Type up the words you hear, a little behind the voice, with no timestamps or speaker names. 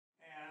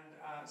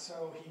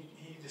So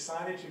he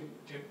decided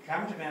to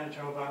come to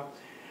Manitoba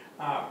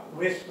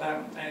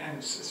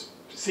and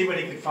see what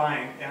he could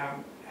find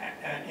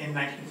in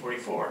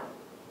 1944.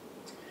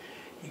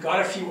 He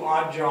got a few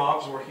odd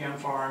jobs working on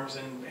farms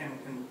and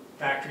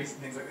factories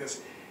and things like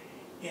this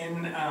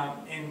in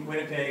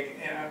Winnipeg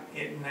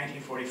in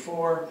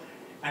 1944,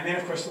 and then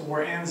of course the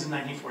war ends in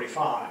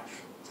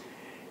 1945.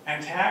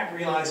 And Tak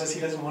realizes he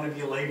doesn't want to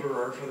be a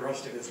laborer for the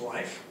rest of his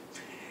life,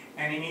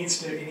 and he needs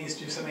to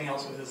do something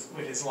else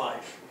with his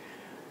life.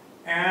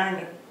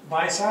 And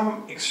by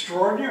some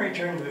extraordinary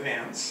turn of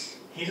events,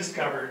 he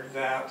discovered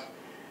that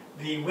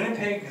the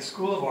Winnipeg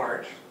School of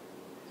Art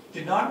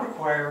did not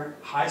require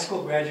high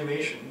school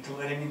graduation to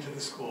let him into the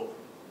school.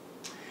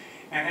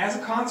 And as a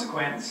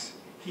consequence,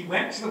 he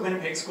went to the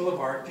Winnipeg School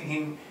of Art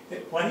thinking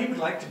that what he would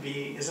like to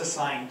be is a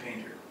sign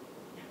painter.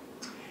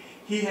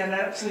 He had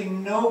absolutely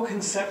no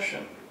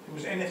conception it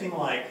was anything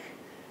like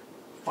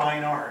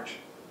fine art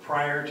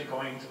prior to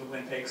going to the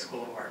Winnipeg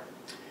School of Art.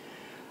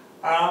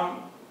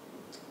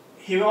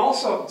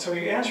 So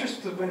he enters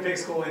the Winnipeg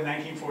School in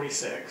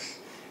 1946.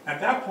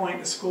 At that point,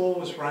 the school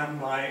was run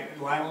by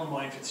Lionel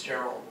Lemoyne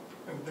Fitzgerald,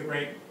 the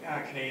great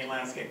Canadian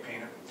landscape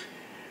painter.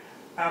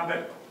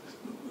 But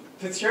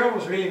Fitzgerald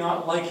was really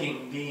not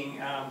liking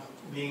being a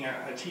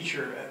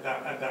teacher at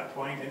that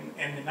point, and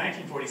in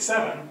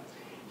 1947,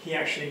 he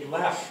actually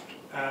left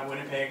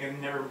Winnipeg and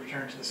never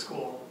returned to the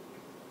school.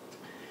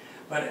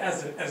 But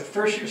as a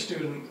first-year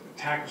student,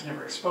 Tak was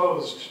never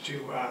exposed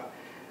to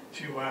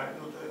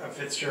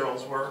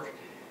Fitzgerald's work.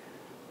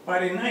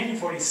 But in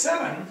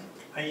 1947,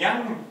 a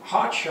young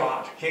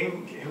hotshot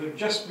who had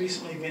just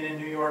recently been in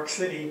New York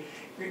City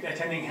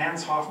attending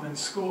Hans Hofmann's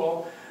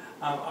School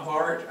of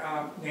Art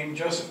named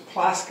Joseph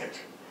Plaskett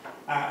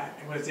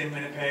was in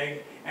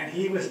Winnipeg, and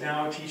he was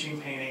now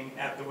teaching painting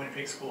at the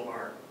Winnipeg School of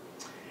Art.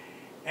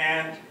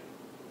 And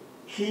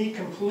he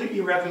completely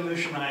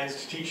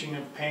revolutionized teaching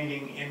of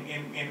painting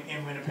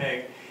in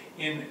Winnipeg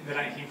in the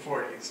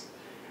 1940s.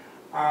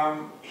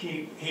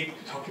 He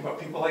talked about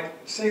people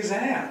like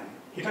Cézanne.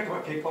 He talked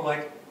about people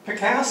like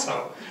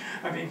Picasso.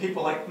 I mean,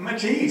 people like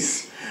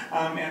Matisse,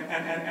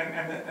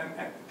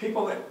 and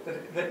people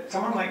that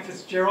someone like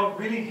Fitzgerald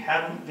really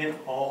hadn't been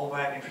all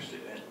that interested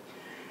in.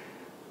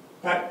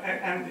 But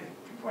and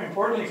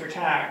importantly for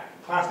Tak,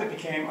 Plaskett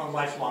became a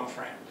lifelong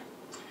friend.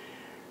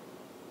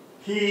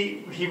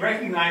 He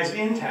recognized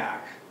in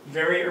Tak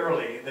very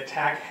early that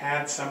Tak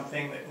had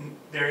something that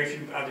very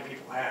few other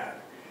people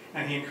had,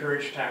 and he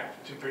encouraged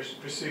Tak to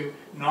pursue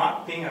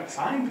not being a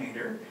sign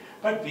painter,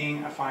 but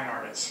being a fine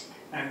artist.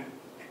 And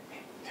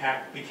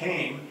Tak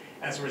became,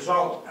 as a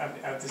result of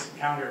this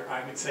encounter,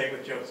 I would say,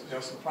 with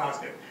Joseph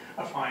Plaskett,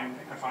 a fine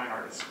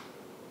artist.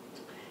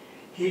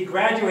 He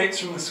graduates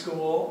from the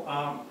school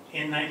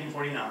in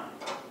 1949,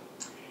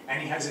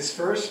 and he has his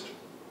first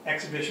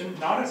exhibition,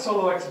 not a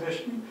solo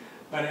exhibition,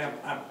 but an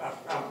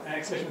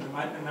exhibition with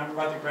a number of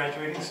other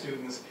graduating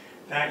students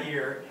that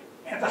year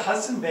at the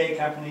Hudson Bay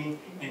Company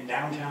in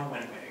downtown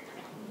Winnipeg.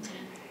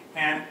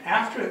 And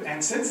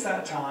since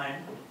that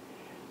time,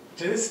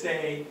 to this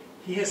day,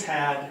 he has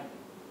had,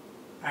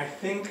 I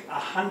think,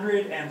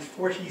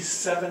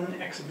 147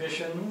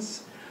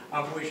 exhibitions,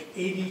 of which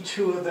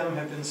 82 of them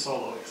have been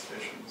solo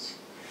exhibitions.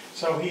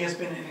 So he has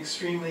been an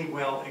extremely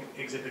well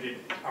exhibited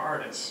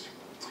artist.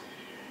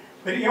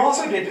 But he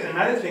also did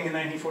another thing in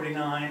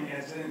 1949, in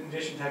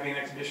addition to having an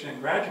exhibition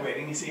and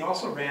graduating, is he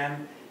also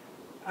ran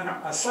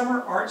a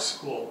summer art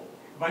school.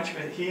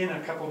 He and a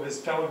couple of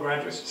his fellow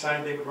graduates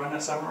decided they would run a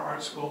summer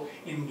art school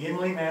in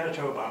Gimli,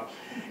 Manitoba.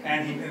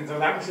 And so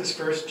that was his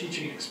first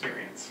teaching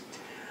experience.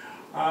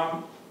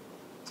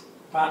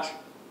 But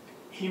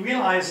he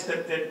realized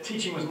that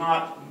teaching was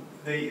not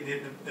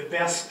the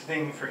best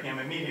thing for him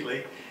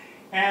immediately.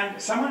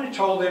 And someone had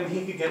told him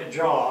he could get a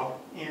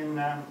job in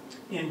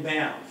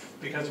Banff,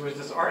 because there was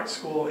this art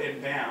school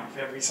in Banff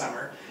every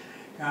summer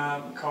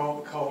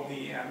called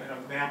the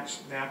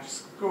Banff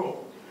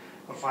School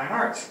of Fine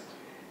Arts.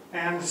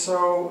 And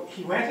so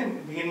he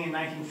went beginning in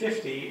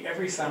 1950,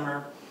 every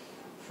summer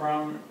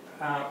from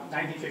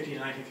 1950 to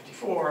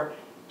 1954,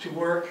 to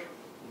work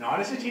not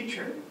as a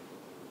teacher,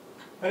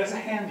 but as a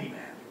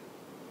handyman.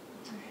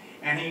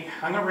 And he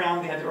hung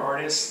around the other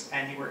artists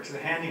and he worked as a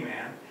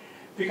handyman,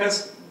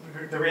 because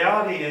the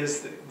reality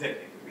is that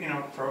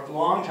for a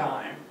long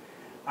time,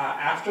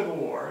 after the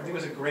war, there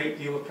was a great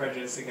deal of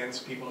prejudice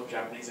against people of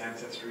Japanese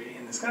ancestry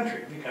in this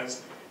country,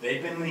 because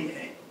they'd been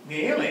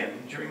the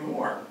alien during the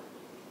war.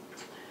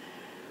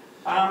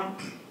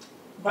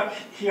 But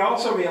he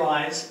also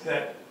realized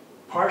that,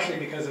 partially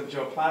because of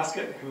Joe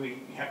Plaskett, who he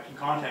kept in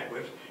contact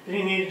with, that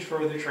he needed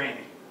further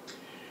training.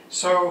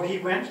 So he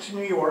went to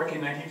New York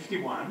in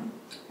 1951,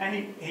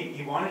 and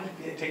he wanted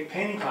to take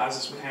painting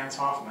classes with Hans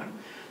Hofmann,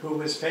 who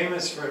was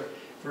famous for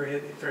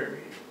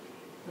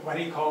what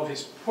he called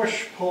his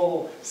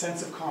push-pull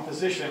sense of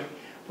composition,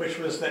 which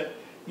was that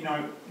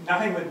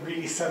nothing would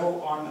really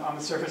settle on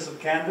the surface of the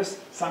canvas.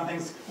 Some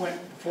things went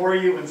for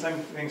you and some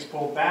things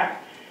pulled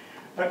back.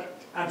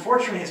 But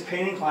unfortunately, his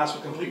painting class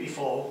was completely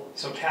full,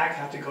 so Tak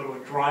had to go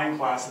to a drawing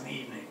class in the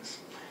evenings.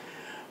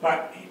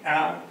 But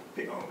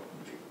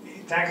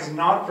Tak is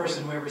not a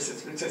person who ever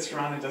sits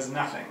around and does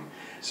nothing.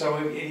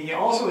 So he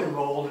also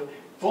enrolled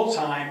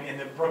full-time in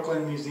the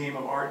Brooklyn Museum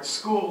of Art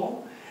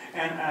School,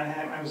 and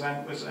I was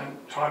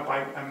taught by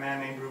a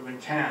man named Reuben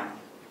Tam.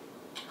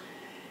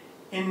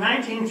 In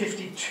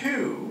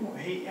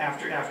 1952,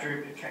 after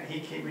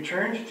he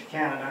returned to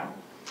Canada,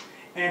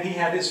 and he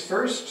had his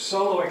first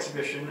solo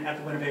exhibition at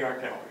the Winnipeg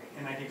Art Gallery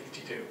in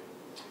 1952,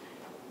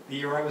 the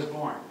year I was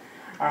born.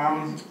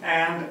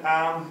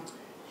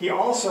 He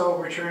also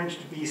returned to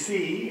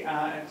BC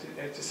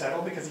to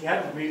settle, because he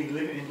hadn't really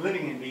been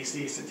living in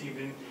BC since he'd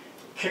been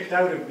kicked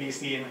out of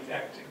BC in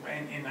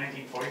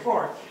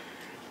 1944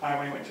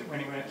 when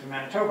he went to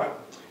Manitoba.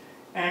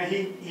 And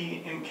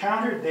he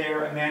encountered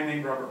there a man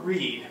named Robert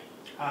Reed,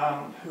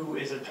 who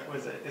is a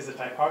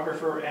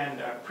typographer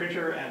and a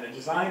printer and a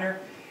designer,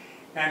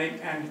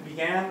 and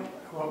began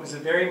what was a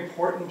very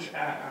important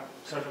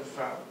sort of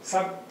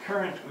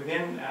subcurrent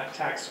within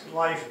Tak's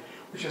life,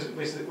 which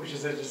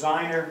is a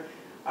designer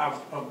of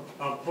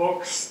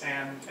books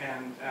and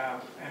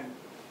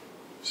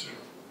sort of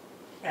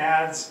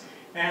ads,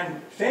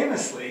 and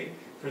famously,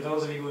 for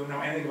those of you who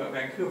know anything about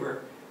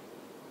Vancouver,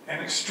 an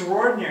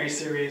extraordinary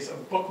series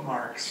of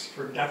bookmarks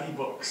for Duthie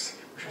Books,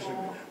 which was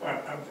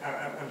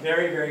a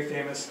very, very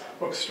famous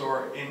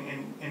bookstore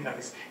in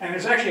Duthie's. And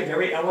there's actually a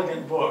very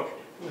elegant book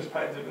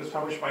that was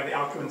published by the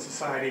Alcuin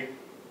Society,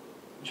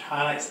 which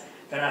highlights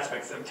that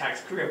aspect of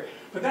Tak's career.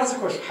 But that's, of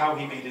course, how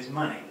he made his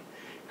money.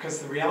 Because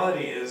the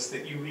reality is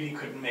that you really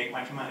couldn't make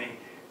much money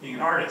being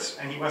an artist,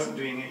 and he wasn't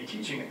doing any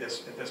teaching at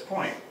this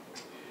point.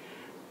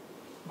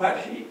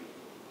 But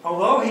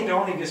although he'd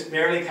only just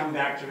barely come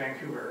back to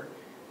Vancouver,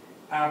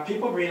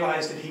 people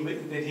realized that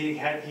he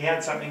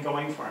had something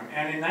going for him.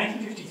 And in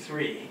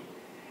 1953,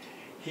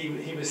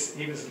 he was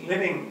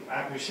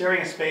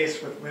sharing a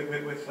space with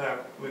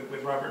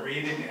Robert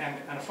Reed, and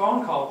a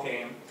phone call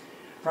came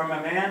from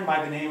a man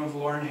by the name of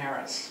Lorne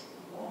Harris,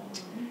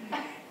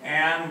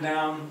 and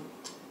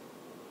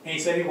he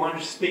said he wanted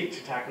to speak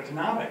to Takao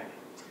Tanabe,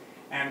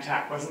 and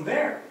Tak wasn't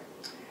there,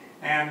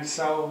 and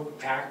so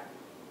Tak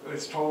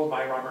was told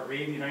by Robert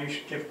Reed, you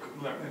should give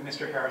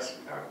Mr. Harris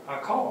a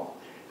call,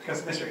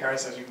 because Mr.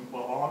 Harris, as you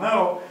will all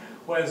know,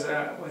 was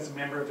a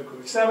member of the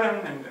Group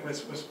 7 and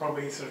was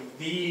probably sort of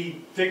the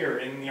figure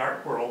in the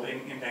art world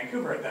in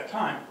Vancouver at that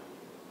time.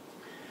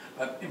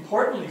 But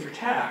importantly for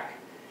Tak,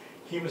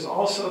 he was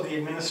also the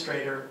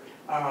administrator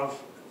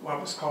of what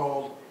was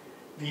called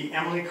the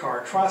Emily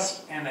Carr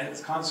Trust, and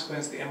as a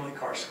consequence, the Emily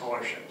Carr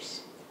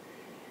Scholarships.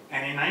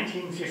 And in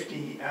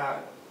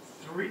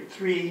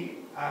 1953,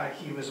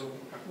 he was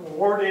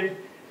awarded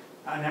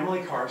an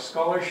Emily Carr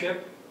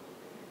Scholarship.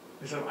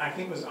 I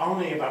think it was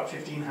only about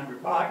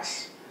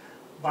 $1,500,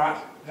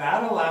 but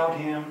that allowed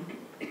him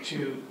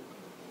to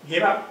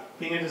give up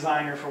being a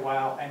designer for a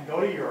while and go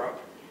to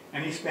Europe,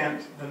 and he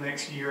spent the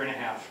next year and a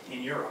half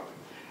in Europe,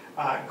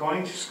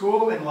 going to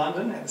school in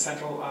London at the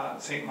Central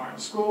St.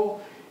 Martin's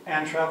School,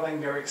 and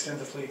traveling very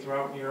extensively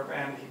throughout Europe,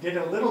 and he did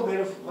a little bit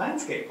of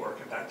landscape work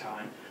at that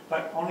time,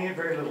 but only a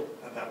very little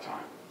at that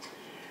time.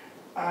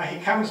 He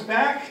comes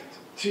back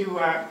to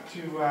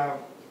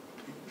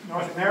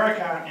North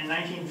America in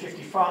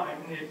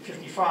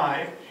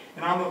 1955,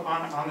 and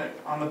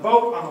on the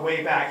boat on the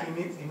way back, he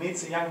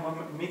meets a young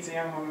woman by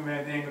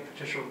the name of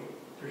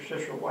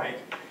Patricia White,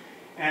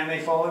 and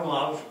they fall in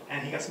love,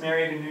 and he gets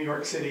married in New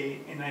York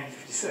City in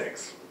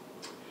 1956.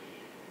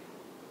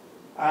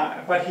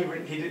 But he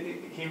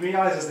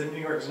realizes that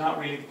New York is not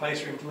really the place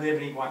for him to live,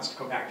 and he wants to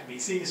go back to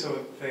BC,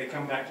 so they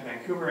come back to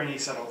Vancouver, and he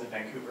settles in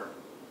Vancouver.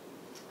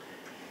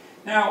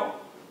 Now,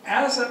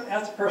 as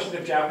a person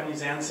of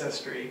Japanese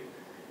ancestry,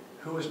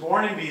 who was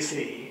born in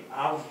BC,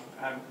 of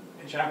a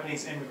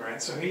Japanese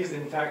immigrant, so he's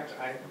in fact,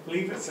 I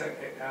believe it's a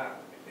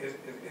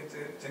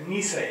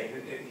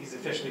Nisei, he's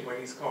officially what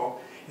he's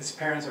called. His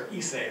parents are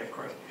Issei, of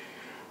course.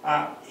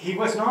 He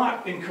was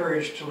not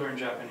encouraged to learn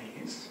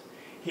Japanese.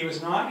 He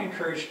was not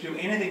encouraged to do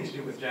anything to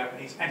do with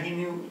Japanese, and he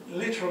knew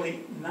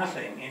literally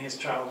nothing in his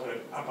childhood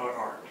about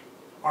art.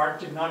 Art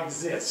did not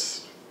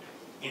exist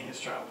in his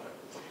childhood.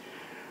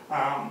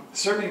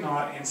 Certainly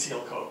not in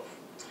Seal Cove.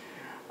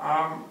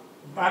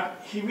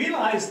 But he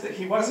realized that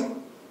he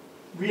wasn't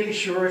really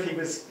sure if he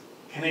was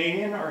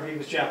Canadian or if he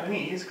was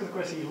Japanese, because of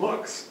course he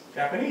looks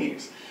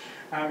Japanese.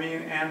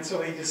 And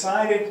so he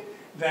decided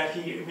that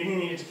he really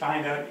needed to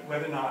find out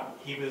whether or not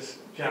he was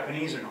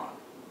Japanese or not.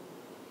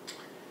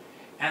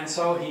 And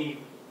so he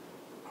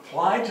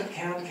applied to the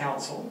Canada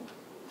Council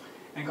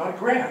and got a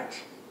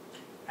grant,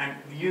 and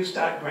used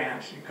that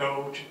grant to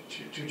go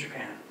to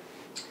Japan.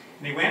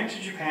 And he went to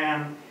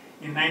Japan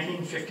in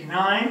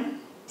 1959,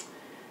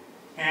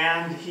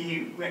 and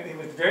he went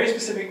with very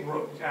specific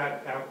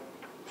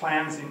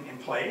plans in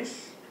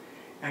place.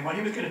 And what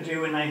he was going to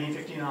do in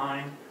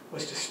 1959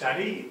 was to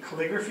study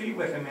calligraphy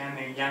with a man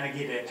named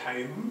Yanagida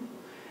Taiyun,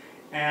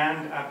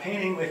 and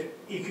painting with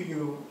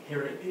Ikuyu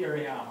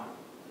Hirayama.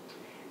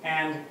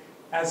 And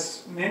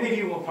as many of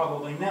you will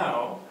probably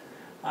know,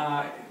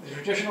 the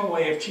traditional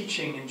way of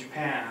teaching in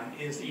Japan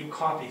is that you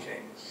copy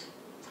things.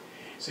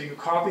 So you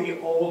copy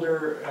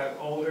older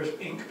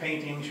ink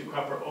paintings, you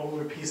copy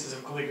older pieces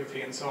of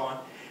calligraphy and so on.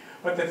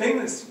 But the thing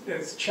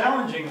that's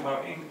challenging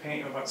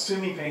about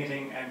Sumi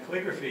painting and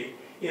calligraphy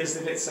is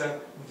that it's a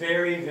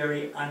very,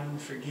 very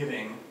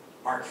unforgiving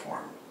art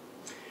form.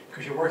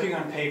 Because you're working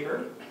on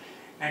paper,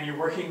 and you're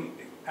working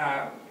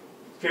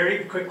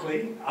very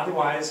quickly,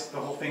 otherwise the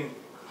whole thing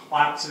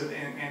collapses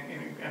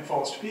and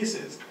falls to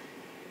pieces.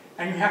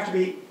 And you have to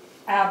be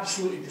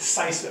absolutely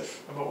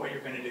decisive about what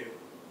you're going to do.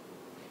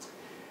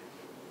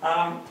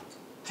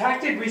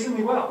 Tak did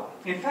reasonably well.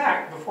 In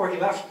fact, before he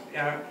left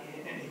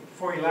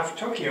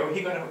Tokyo, he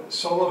got a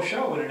solo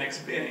show in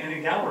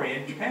a gallery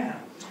in Japan.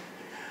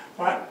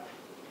 But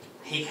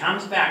he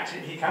comes back to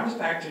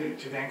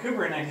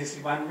Vancouver in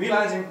 1961,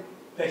 realizing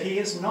that he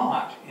is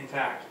not, in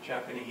fact,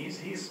 Japanese.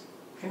 He's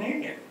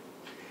Canadian,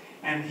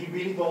 and he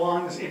really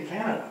belongs in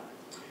Canada.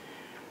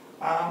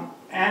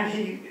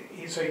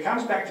 So he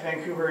comes back to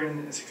Vancouver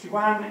in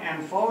 '61,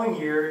 and the following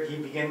year he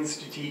begins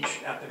to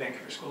teach at the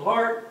Vancouver School of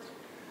Art,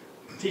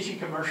 teaching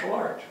commercial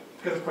art,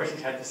 because of course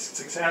he's had this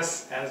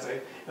success as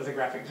a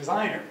graphic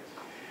designer.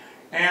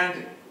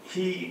 And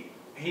he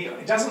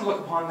doesn't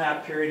look upon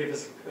that period of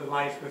his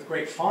life with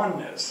great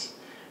fondness,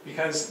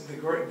 because the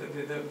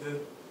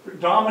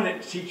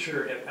dominant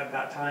teacher at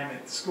that time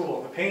at the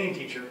school, the painting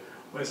teacher,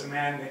 was a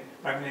man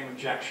by the name of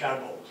Jack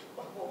Shadbolt.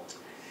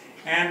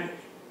 And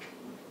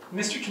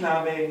Mr.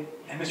 Tanabe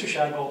and Mr.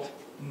 Shadbolt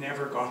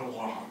never got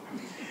along.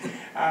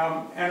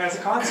 And as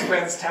a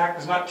consequence, Tak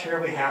was not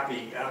terribly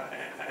happy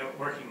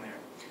working there.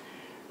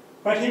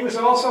 But he was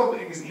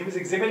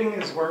exhibiting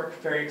his work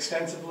very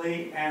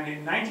extensively, and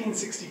in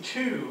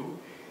 1962,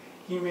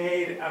 he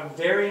made a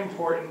very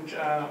important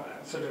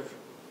sort of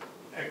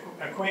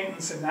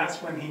acquaintance, and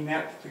that's when he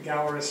met the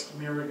gallerist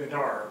Mira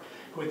Godard,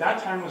 who at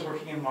that time was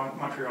working in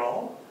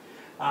Montreal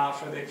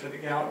for the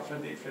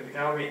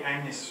gallery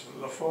Agnes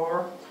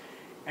Lefort,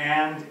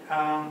 and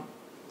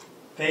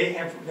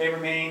they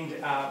remained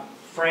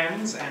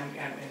friends, and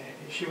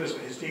she was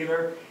his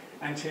dealer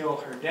until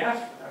her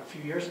death a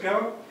few years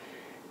ago,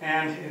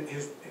 and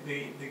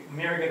the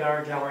Mira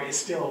Godard gallery is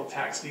still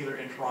Tak's dealer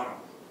in Toronto.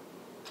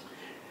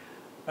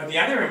 But the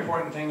other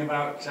important thing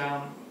about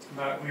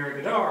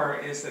Mira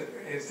Godard is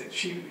that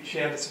she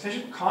had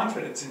sufficient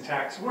confidence in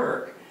Tak's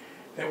work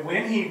that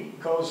when he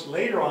goes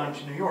later on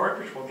to New York,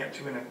 which we'll get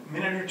to in a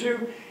minute or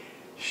two,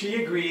 she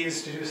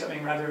agrees to do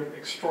something rather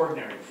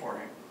extraordinary for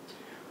him.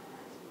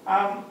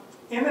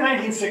 In the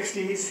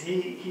 1960s,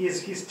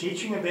 he's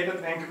teaching a bit at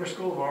the Vancouver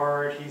School of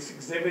Art, he's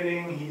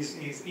exhibiting,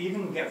 he's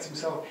even builds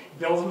himself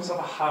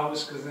a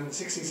house, because in the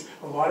 60s,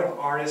 a lot of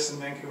artists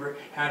in Vancouver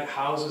had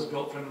houses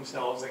built for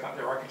themselves. They got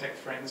their architect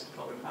friends to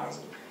build them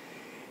houses.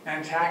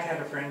 And Tak had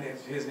a friend,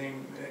 his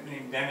name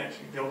named Bennett,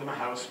 he built him a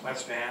house in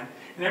West Van,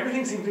 and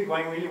everything seemed to be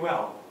going really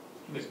well.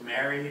 He was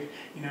married,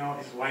 you know,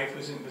 his wife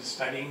was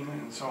studying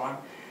and so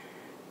on.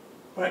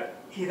 But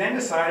he then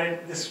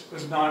decided this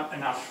was not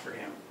enough for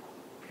him.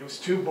 It was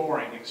too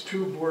boring, it was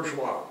too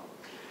bourgeois.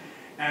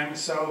 And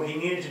so he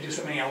needed to do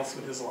something else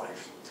with his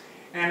life.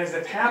 And as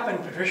it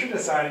happened, Patricia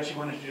decided she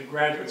wanted to do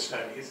graduate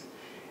studies.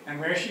 And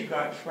where she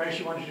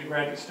wanted to do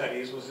graduate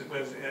studies was in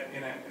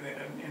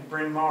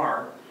Bryn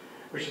Mawr,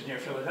 which is near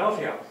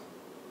Philadelphia.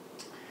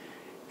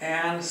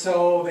 And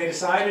so they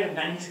decided in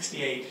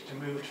 1968 to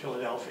move to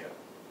Philadelphia.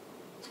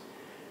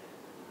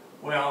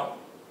 Well,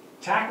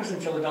 Tak was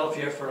in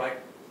Philadelphia for like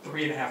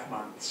 3.5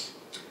 months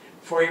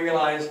before he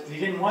realized he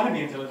didn't want to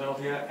be in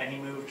Philadelphia, and he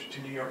moved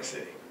to New York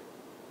City.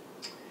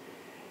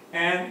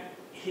 And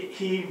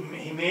he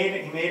made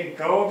a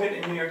go of it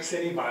in New York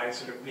City by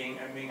sort of being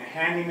a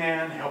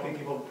handyman, helping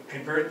people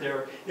convert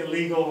their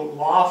illegal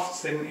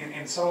lofts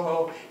in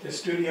Soho to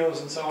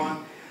studios and so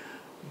on.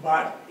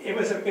 But it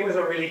was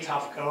a really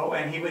tough go,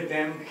 and he would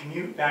then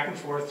commute back and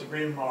forth to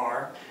Bryn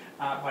Mawr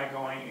by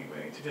going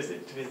to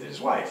visit his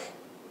wife.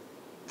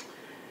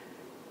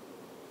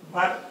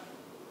 But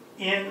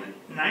in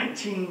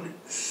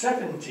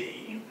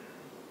 1970,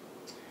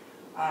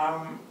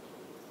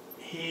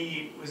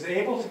 he was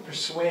able to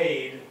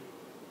persuade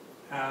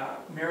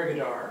Mira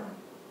Godard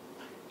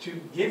to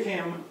give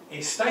him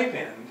a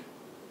stipend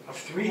of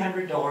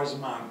 $300 a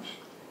month,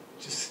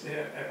 just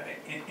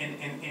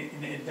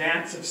in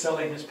advance of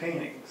selling his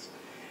paintings.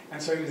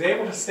 And so he was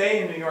able to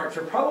stay in New York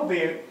for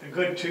probably a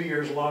good 2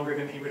 years longer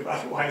than he would have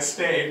otherwise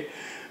stayed,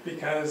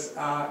 because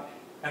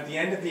at the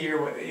end of the year,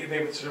 they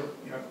would sort of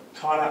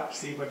tot up to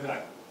see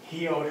whether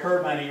he owed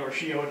her money or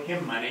she owed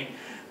him money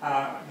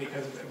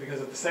because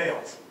of the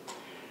sales.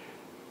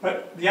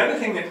 But the other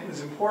thing that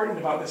was important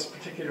about this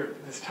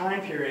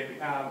time period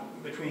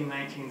between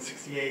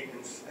 1968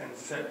 and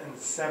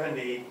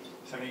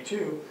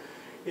 72,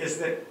 is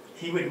that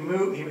he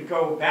would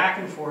go back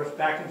and forth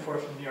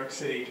from New York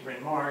City to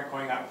Bryn Mawr,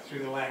 going up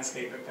through the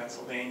landscape of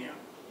Pennsylvania.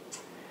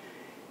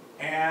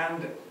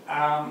 And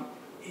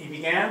he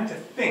began to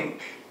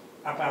think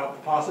about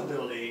the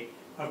possibility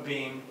of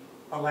being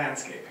a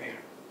landscape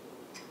painter.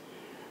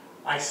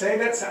 I say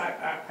that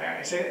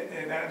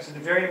was a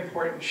very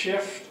important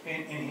shift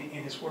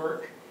in his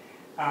work,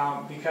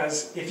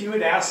 Because if you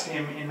had asked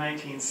him in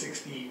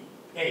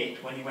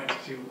 1968, when he went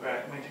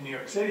to New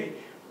York City,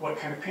 what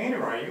kind of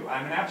painter are you?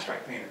 I'm an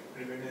abstract painter,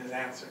 would have been his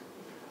answer.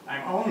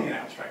 I'm only an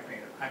abstract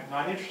painter. I'm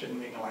not interested in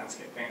being a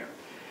landscape painter.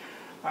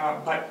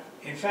 But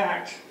in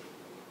fact,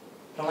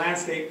 the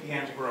landscape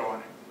began to grow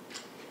on him.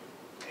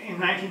 In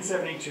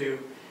 1972,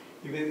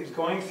 he was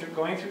going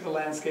through the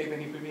landscape,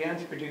 and he began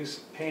to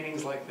produce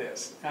paintings like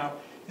this. Now,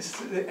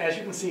 as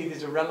you can see,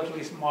 these are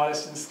relatively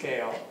modest in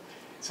scale.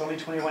 It's only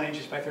 21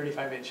 inches by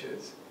 35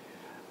 inches.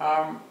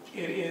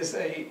 There's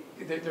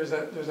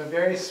a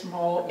very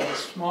small,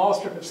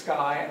 strip of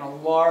sky and a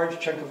large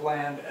chunk of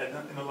land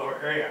in the lower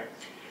area.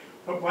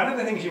 But one of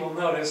the things you will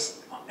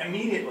notice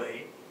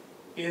immediately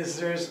is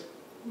there's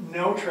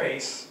no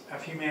trace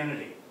of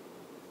humanity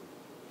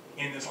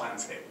in this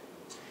landscape.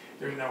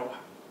 There's no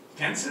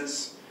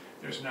fences,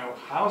 there's no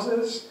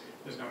houses,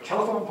 there's no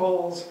telephone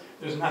poles,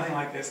 there's nothing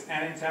like this.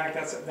 And in fact,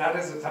 that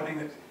is something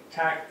that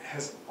TAC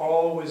has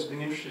always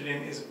been interested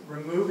in, is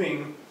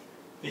removing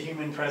the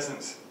human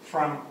presence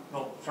from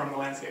the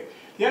landscape.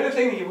 The other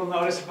thing that you will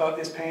notice about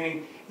this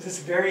painting is it's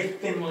very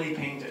thinly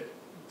painted.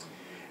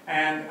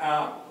 And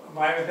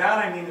by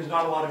that I mean there's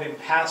not a lot of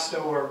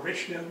impasto or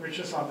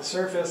richness on the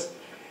surface.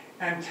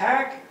 And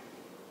TAC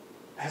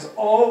has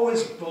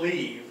always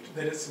believed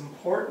that it's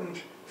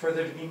important for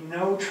there to be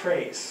no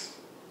trace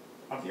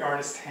of the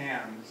artist's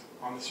hands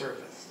on the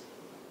surface.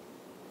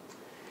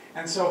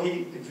 And so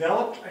he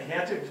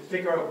had to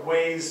figure out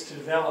ways to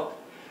develop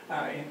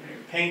in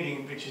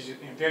painting, which is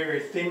very, very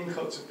thin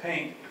coats of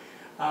paint,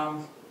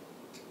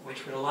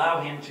 which would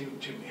allow him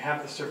to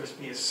have the surface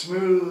be as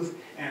smooth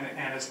and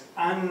as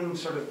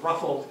sort of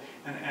ruffled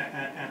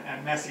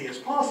and messy as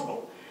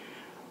possible.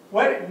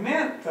 What it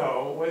meant,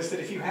 though, was that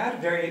if you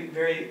had very,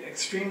 very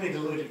extremely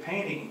diluted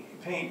paint,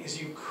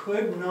 is you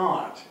could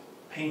not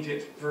paint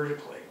it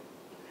vertically.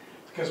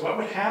 Because what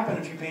would happen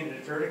if you painted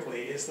it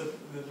vertically is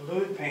that the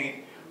diluted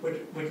paint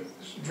would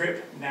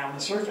drip down the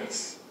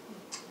surface.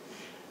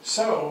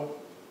 So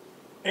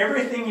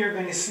everything you're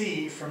going to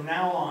see from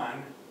now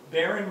on,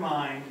 bear in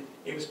mind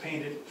it was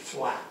painted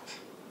flat.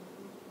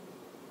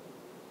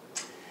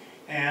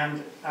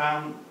 And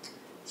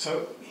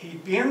so he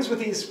begins with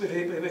these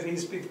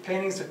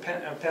paintings of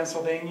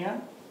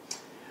Pennsylvania.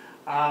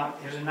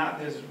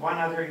 There's one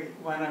other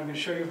one I'm going to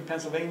show you from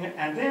Pennsylvania.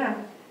 And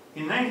then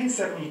in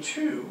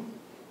 1972,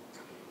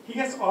 he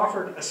gets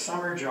offered a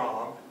summer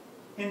job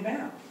in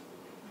Banff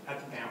at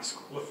the Banff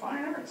School of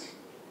Fine Arts.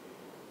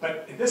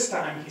 But at this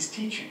time, he's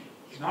teaching.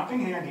 He's not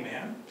being a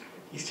handyman,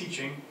 he's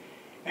teaching.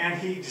 And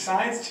he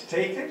decides to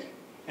take it.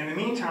 In the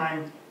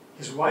meantime,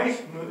 his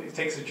wife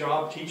takes a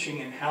job teaching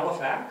in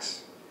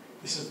Halifax.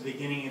 This is the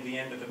beginning of the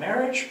end of the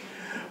marriage.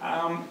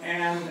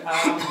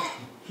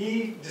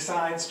 He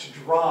decides to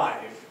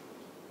drive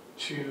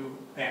to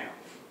Banff,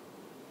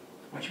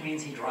 which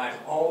means he drives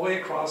all the way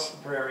across the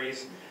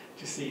prairies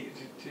to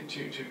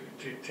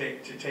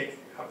take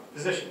up a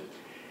position.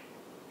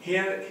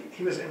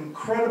 He was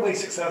incredibly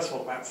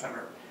successful that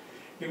summer.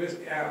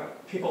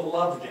 People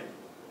loved him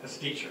as a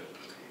teacher.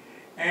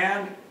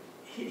 And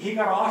he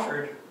got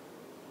offered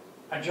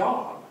a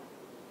job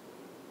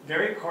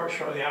very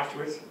shortly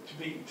afterwards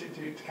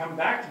to come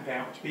back to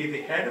Banff to be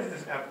the head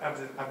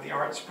of the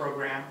arts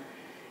program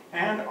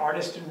and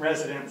artist in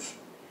residence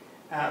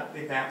at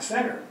the Banff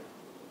Center.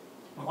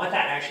 And what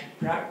that actually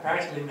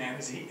practically meant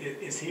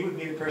is he would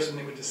be the person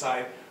that would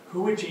decide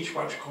who would teach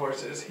what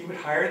courses. He would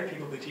hire the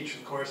people to teach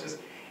the courses,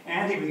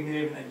 and he would be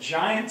given a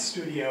giant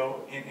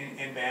studio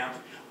in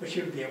Banff, which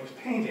he would be able to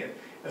paint in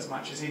as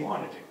much as he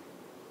wanted to.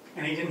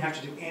 And he didn't have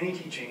to do any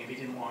teaching if he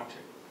didn't want to.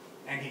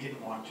 And he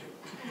didn't want to.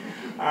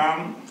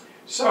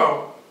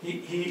 So he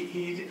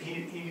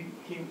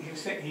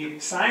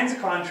signs a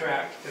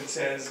contract that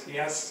says,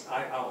 yes,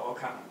 I'll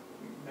come,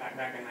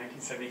 back in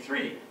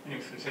 1973, and he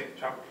was going to take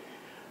the job.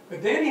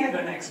 But then he had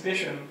an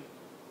exhibition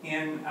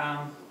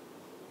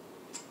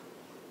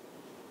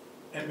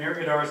at Mary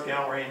Goddard's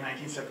gallery in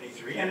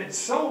 1973, and it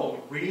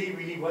sold really,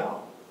 really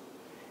well.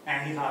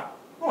 And he thought,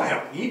 well, I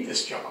don't need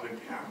this job in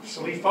Banff.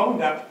 So he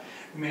phoned up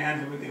the man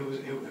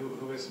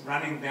who was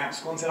running Banff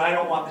School and said, I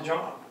don't want the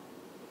job.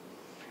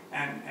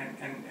 And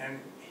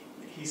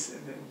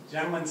the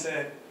gentleman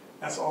said,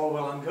 that's all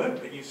well and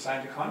good, but you've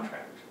signed a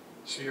contract,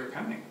 so you're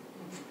coming.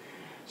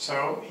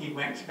 So he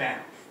went to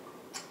Banff.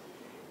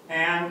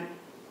 And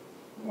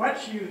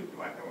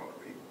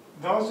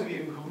those of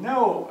you who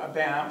know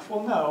Banff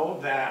will know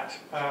that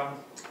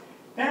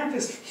Banff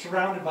is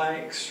surrounded by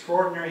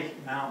extraordinary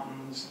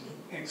mountains,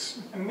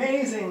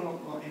 amazing,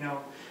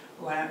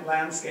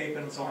 landscape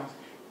and so on.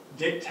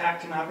 Did Takao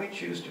Tanabe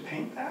choose to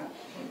paint that?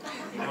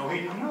 No,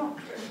 he did not.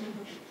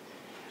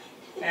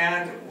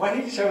 And what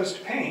he chose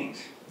to paint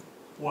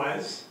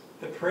was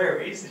the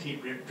prairies that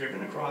he'd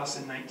driven across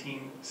in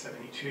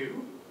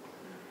 1972.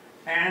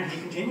 And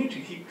he continued to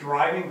keep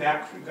driving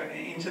back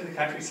into the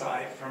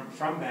countryside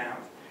from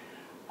Banff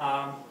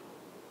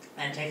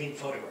and taking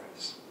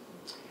photographs.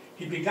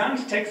 He'd begun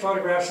to take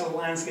photographs of the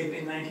landscape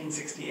in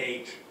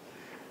 1968,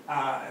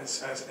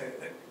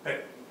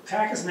 but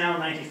Tak is now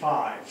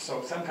 95,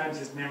 so sometimes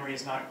his memory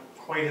is not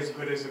quite as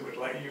good as you would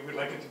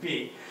like it to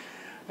be.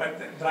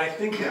 But I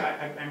think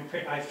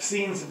I've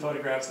seen some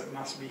photographs that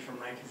must be from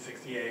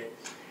 1968.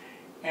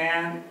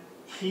 And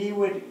he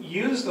would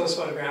use those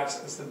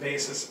photographs as the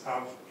basis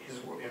of his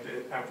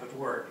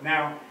work.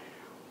 Now,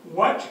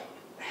 what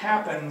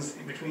happens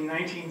in between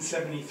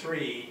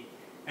 1973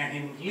 and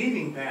him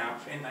leaving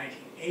Banff in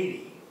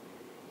 1980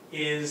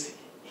 is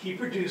he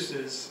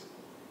produces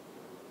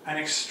an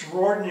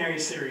extraordinary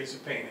series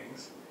of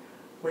paintings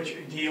which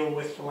deal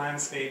with the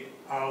landscape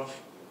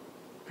of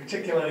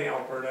particularly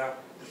Alberta,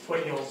 the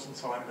foothills and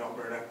so on of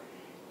Alberta.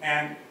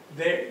 And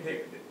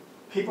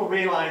people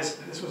realized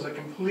that this was a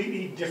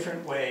completely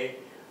different way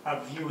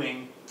of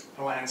viewing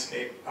the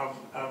landscape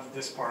of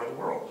this part of the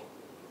world.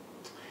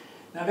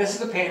 Now this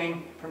is a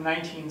painting from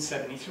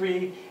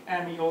 1973,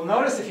 and you'll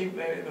notice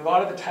a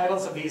lot of the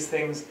titles of these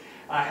things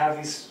have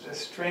these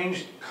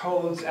strange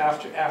codes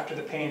after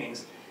the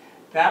paintings.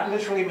 That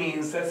literally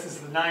means this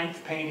is the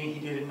 9th painting he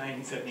did in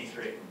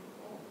 1973.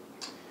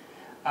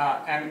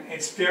 And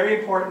it's very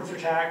important for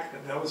Tak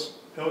that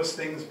those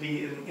things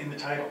be in the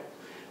title.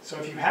 So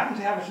if you happen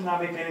to have a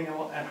Tanabe painting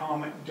at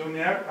home, don't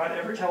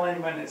ever tell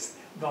anyone it's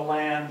the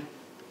land,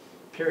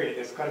 period.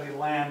 It's got to be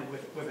land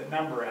with a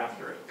number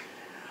after it.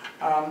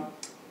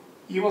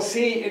 You will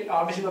see it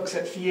obviously looks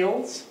at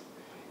fields.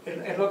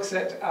 It looks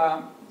at,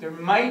 there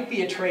might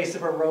be a trace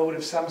of a road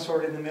of some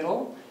sort in the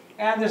middle,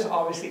 and there's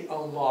obviously a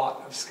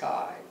lot of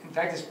sky. In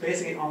fact, it's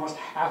basically almost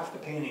half the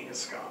painting is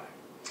sky.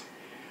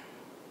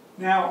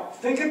 Now,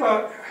 think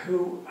about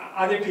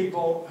other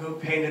people who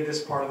painted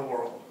this part of the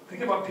world.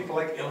 Think about people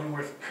like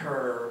Illingworth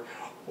Kerr,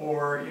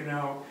 or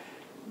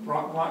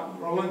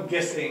Roland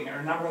Gissing, or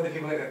a number of other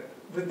people like that.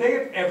 Would they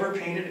have ever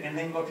painted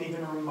anything looked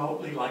even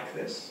remotely like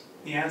this?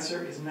 The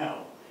answer is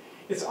no.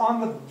 It's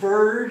on the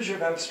verge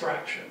of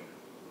abstraction.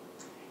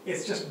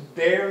 It's just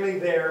barely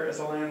there as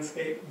a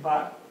landscape,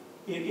 but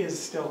it is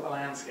still a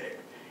landscape.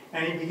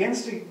 And he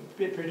begins to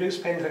produce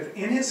paintings like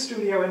in his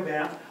studio in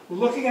Banff,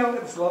 looking out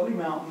at these lovely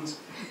mountains,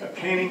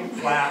 painting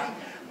flat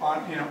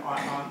on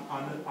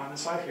the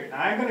side here.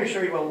 Now I'm going to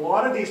show you a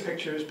lot of these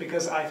pictures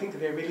because I think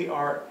they really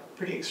are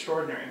pretty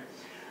extraordinary.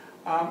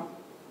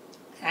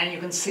 And you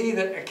can see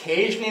that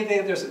occasionally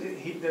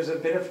there's a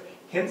bit of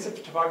hints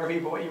of topography,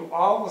 but what you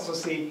also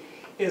see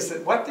is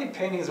that what the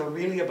paintings are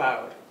really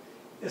about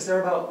is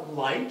they're about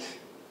light,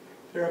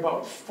 they're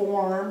about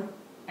form,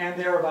 and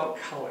they're about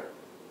color.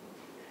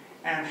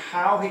 And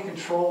how he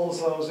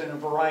controls those in a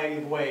variety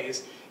of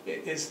ways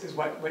is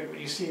what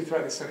you see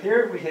throughout this. So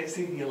here we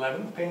see the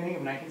 11th painting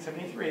of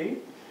 1973,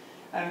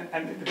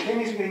 and the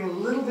paintings are getting a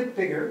little bit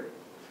bigger,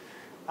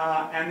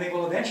 and they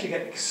will eventually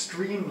get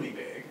extremely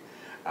big.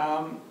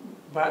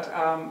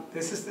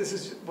 This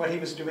is what he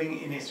was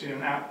doing in his studio.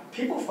 Now,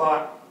 people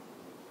thought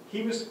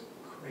he was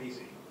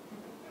crazy,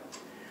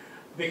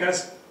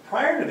 because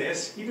prior to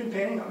this, he'd been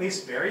painting at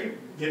least very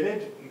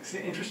vivid,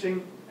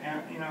 interesting,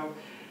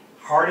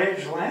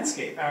 hard-edge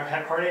landscape,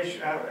 hard-edge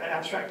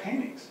abstract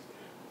paintings.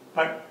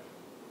 But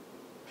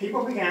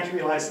people began to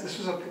realize that this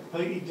was a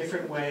completely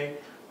different way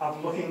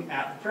of looking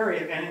at the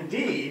prairie. And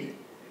indeed,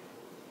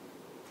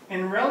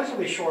 in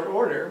relatively short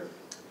order,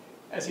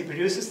 as he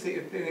produces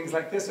things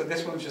like this, so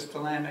this one was just the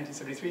land,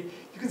 1973,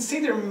 you can see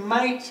there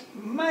might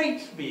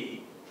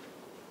be,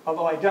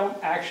 although I don't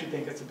actually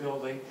think it's a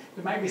building,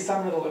 there might be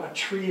some a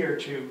tree or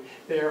two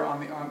there on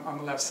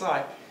the left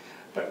side.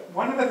 But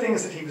one of the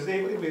things that he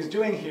was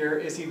doing here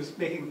is he was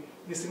making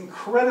these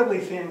incredibly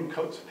thin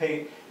coats of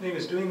paint, and he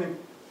was doing them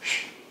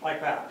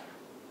like that.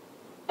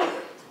 It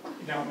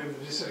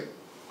was just a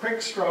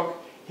quick stroke.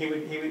 He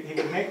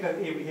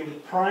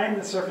would prime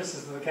the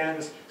surfaces of the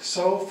canvas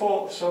so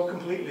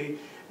completely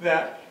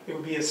that it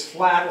would be as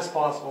flat as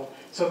possible.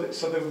 So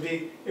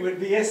it would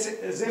be as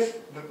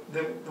if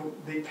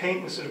the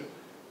paint was sort of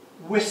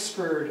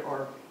whispered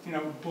or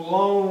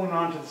blown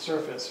onto the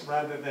surface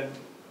rather than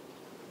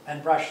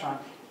brushed on.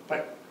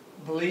 But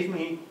believe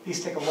me,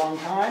 these take a long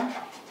time.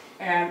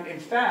 And in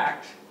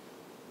fact,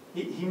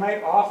 he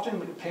might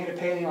often paint a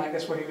painting like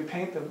this where he would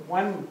paint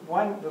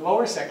the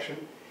lower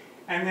section,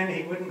 and then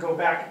he wouldn't go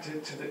back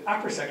to the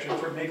upper section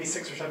for maybe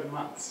 6 or 7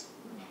 months.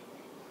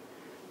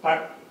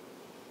 But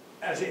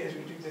as we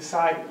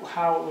decide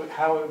how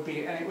it would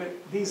be, and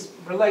these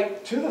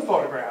relate to the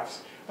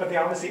photographs, but they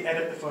obviously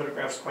edit the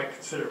photographs quite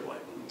considerably.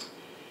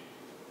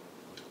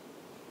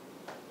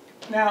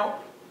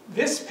 Now,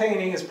 this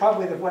painting is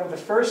probably one of the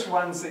first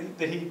ones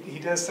that he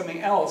does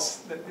something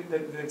else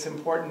that's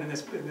important in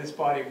this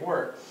body of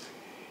work.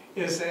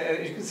 As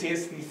you can see,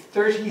 it's the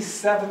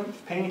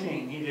 37th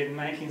painting he did in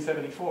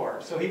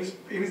 1974. So he was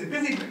a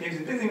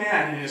busy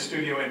man in his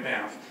studio in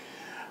Banff.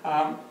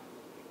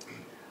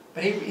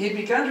 But he'd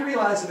begun to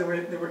realize that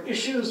there were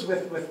issues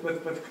with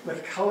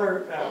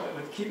color,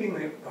 with keeping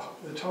the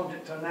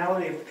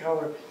tonality of the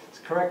color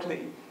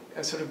correctly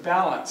sort of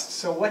balanced.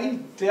 So what he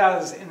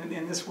does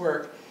in this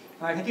work,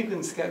 and I think you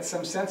can get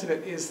some sense of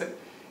it, is that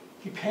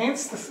he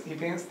paints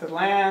the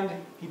land,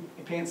 he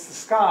paints the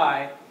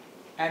sky,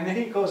 and then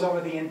he goes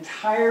over the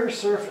entire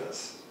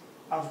surface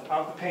of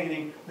the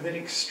painting with an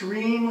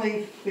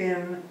extremely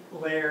thin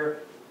layer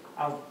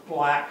of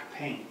black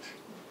paint.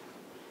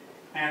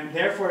 And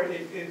therefore,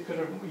 it kind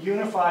of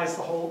unifies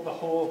the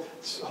whole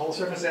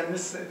surface. And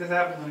this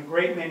happens in a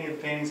great many of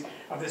the paintings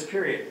of this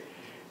period.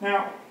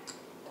 Now,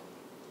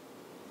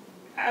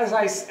 as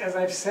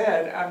I've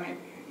said, I mean,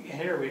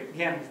 here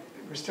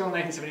we're still in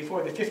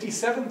 1974. The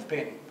 57th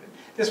painting.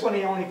 This one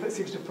he only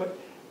seems to put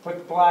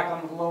black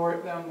on the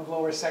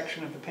lower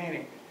section of the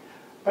painting.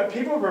 But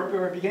people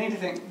were beginning to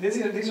think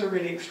these are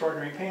really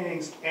extraordinary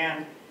paintings,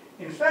 and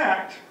in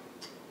fact,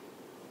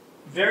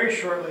 very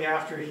shortly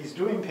after he's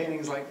doing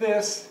paintings like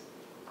this,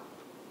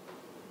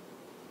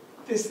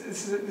 this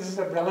is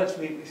a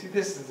relatively,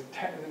 this is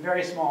a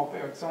very small,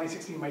 it's only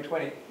 16 by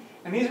 20,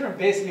 and these are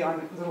basically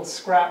on little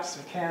scraps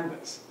of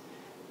canvas.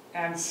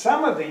 And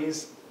some of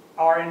these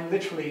are in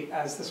literally,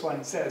 as this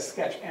one says,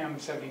 sketch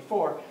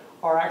M74,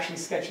 are actually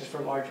sketches for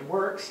larger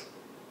works,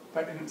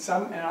 but in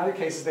other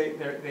cases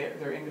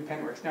they're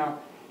independent works. Now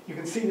you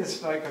can see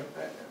this like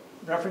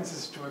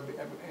references to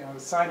the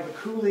side of a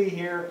coulee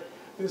here.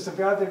 There's a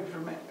rather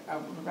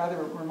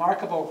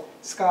remarkable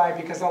sky,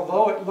 because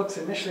although it looks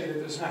initially that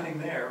there's nothing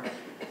there,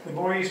 the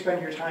more you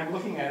spend your time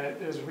looking at it,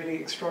 there's a really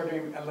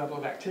extraordinary level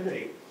of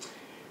activity.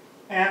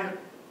 And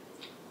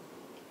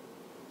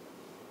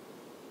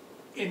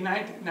in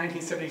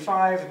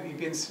 1975, he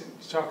begins to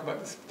talk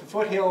about the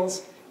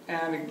foothills,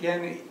 and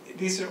again,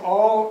 these are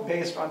all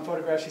based on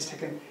photographs he's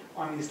taken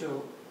on these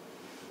little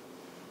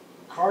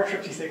car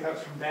trips he's taken out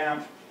from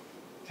Banff,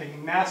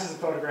 taking masses of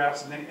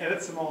photographs and then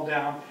edits them all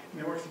down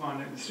and then works them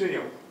on in the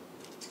studio.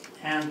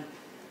 And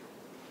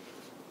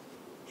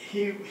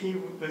he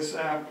was,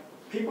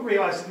 people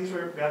realized that these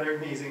were rather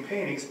amazing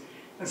paintings.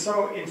 And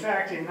so, in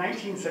fact, in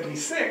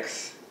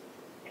 1976,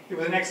 there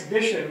was an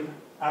exhibition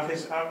of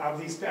these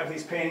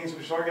paintings,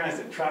 which was organized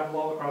and traveled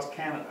all across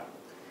Canada.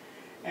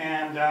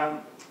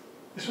 And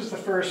this was the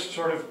first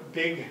sort of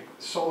big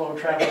solo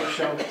traveling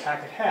show that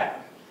Tack had.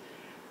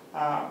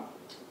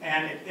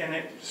 And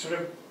it sort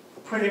of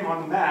put him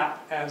on the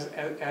map as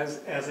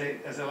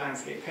a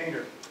landscape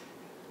painter.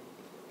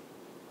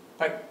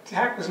 But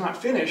Tack was not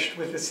finished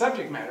with the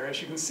subject matter,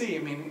 as you can see. I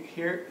mean,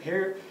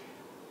 here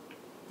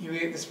you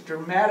get this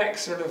dramatic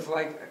sort of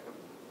like,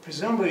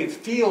 presumably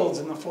fields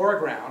in the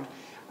foreground,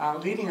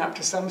 leading up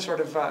to some sort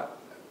of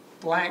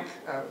blank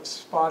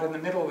spot in the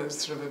middle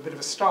that's sort of a bit of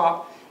a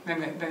stop,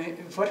 and then the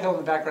foothill in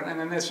the background, and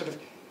then this sort of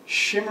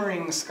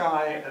shimmering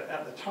sky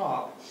at the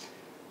top.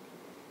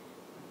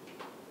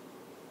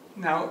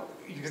 Now,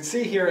 you can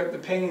see here the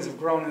paintings have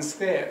grown in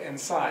scale and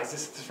size.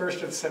 This is the first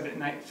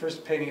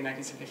painting in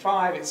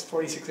 1975. It's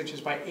 46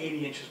 inches by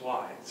 80 inches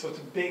wide. So it's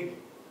a big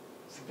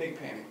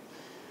painting.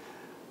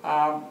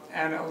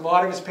 And a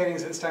lot of his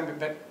paintings at this time,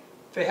 but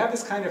they have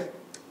this kind of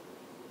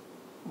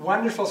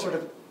wonderful sort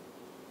of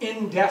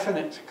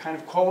indefinite kind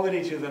of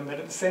quality to them, but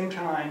at the same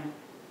time,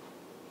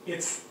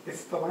 it's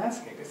the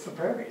landscape, it's the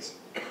prairies.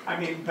 I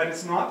mean, but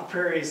it's not the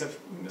prairies of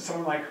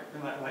someone like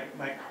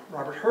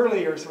Robert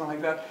Hurley or someone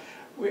like that,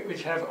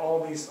 which have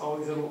all these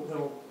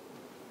little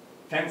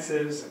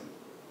fences and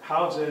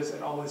houses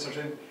and all these sorts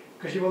of things,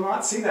 because you will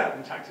not see that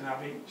in Takao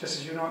Tanabe, just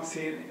as you don't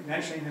see it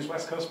eventually in his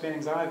West Coast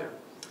paintings either.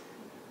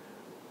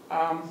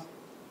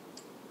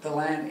 The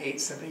land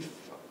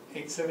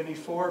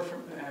 874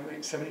 from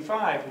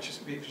 875, which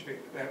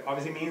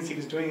obviously means he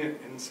was doing it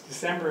in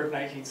December of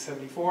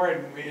 1974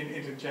 and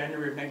into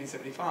January of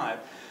 1975.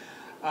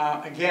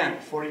 Again,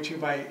 42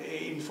 by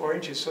 84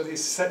 inches. So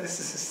this is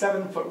a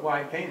 7-foot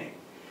wide painting.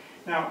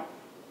 Now,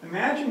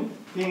 imagine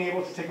being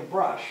able to take a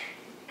brush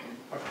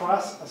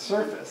across a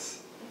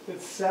surface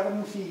that's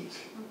 7 feet.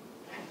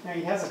 Now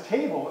he has a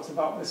table that's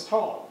about this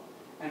tall,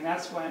 and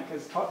that's when,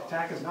 because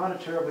Tack is not a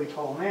terribly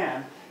tall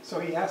man, so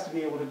he has to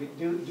be able to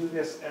do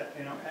this,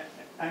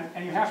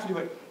 and you have to do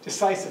it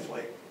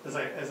decisively, as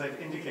I've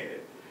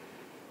indicated.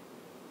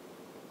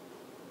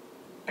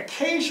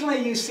 Occasionally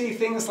you see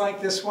things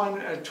like this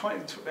one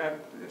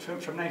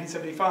from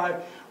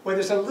 1975, where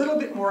there's a little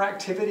bit more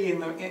activity in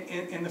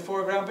the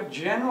foreground, but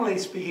generally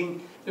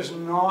speaking, there's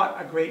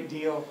not a great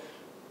deal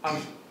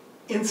of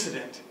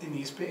incident in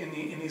these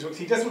works.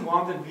 He doesn't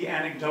want them to be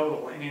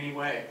anecdotal in any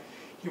way.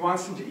 He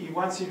wants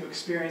you to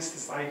experience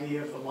this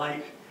idea of the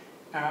light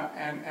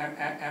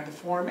and the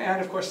form,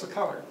 and of course the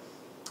color.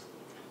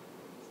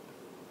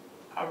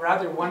 A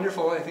rather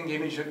wonderful, I think,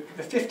 image of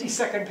the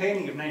 52nd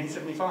painting of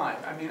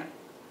 1975. I mean,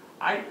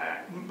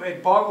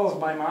 it boggles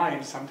my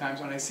mind sometimes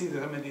when I see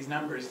some of these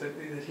numbers that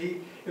he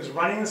is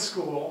running a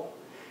school,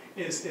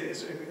 is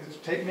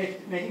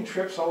making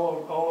trips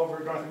all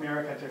over North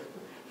America to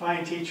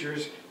find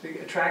teachers, to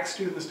attract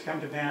students to come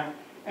to Banff,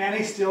 and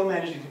he's still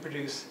managing to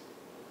produce,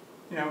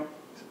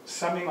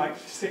 something like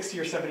 60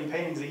 or 70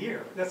 paintings a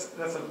year. That's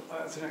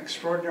an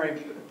extraordinary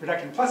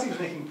production. Plus, he was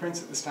making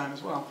prints at this time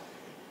as well.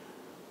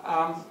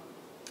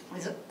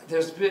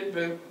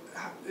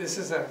 This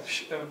is a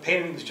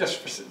painting that was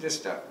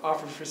just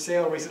offered for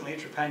sale recently at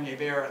Trepanier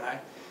Bear,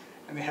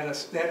 and they had a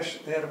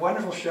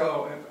wonderful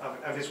show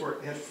of his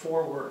work. They had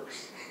 4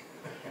 works.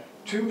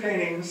 2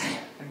 paintings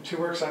and 2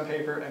 works on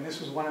paper, and this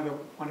was one of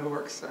the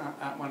works,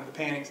 one of the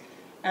paintings.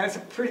 And it's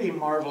a pretty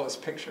marvelous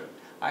picture,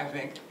 I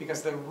think,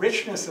 because the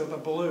richness of the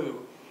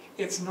blue,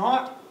 it's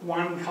not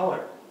one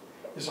color.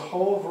 There's a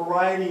whole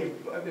variety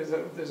of,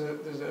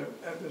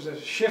 there's a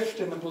shift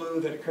in the blue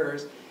that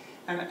occurs.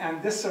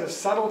 And this sort of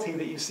subtlety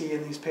that you see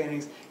in these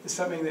paintings is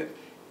something that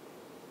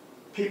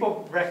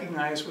people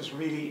recognized was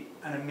really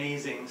an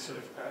amazing sort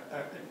of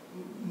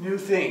new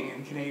thing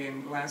in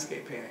Canadian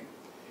landscape painting.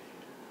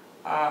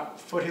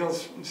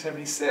 Foothills from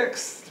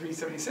 76,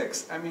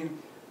 376, I mean,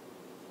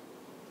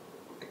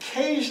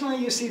 occasionally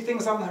you see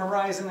things on the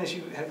horizon as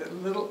you have a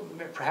little,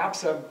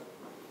 perhaps a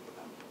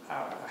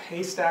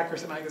haystack or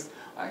something like this,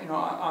 you know,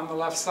 on the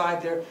left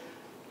side there.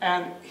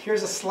 And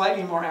here's a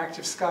slightly more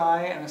active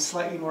sky and a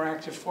slightly more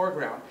active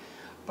foreground.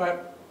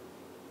 But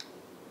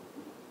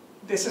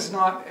this is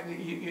not,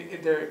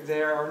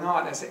 they are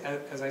not,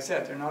 as I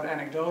said, they're not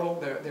anecdotal,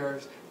 they're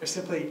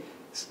simply,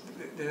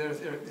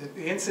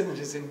 the incident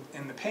is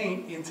in the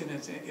paint, the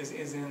incident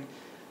is in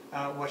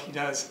what he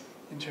does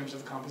in terms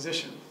of the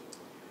composition.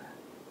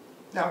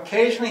 Now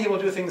occasionally he will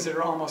do things that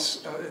are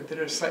almost, that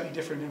are slightly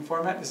different in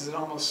format. This is an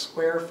almost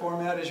square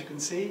format, as you can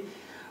see.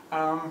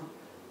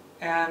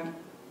 And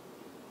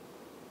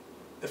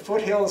the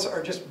foothills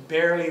are just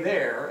barely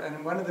there,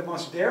 and one of the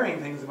most daring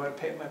things about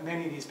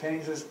many of these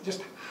paintings is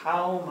just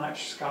how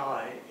much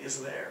sky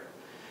is there.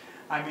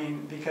 I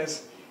mean,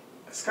 because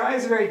sky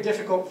is a very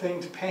difficult thing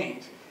to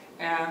paint,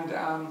 and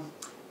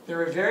there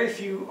are very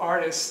few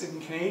artists in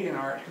Canadian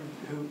art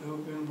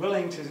who've been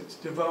willing to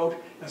devote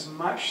as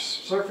much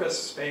surface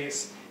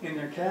space in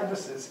their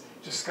canvases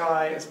to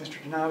sky as Mr.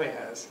 Tanabe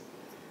has.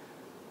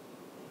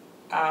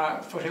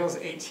 Foothills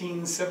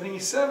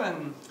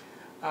 1877.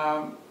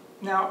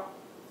 Now,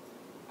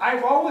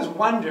 I've always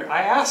wondered,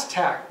 I asked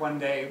Tak one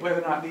day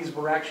whether or not these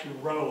were actually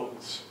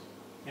roads,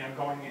 you know,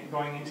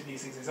 going into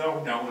these things. He said,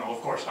 oh, no,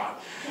 of course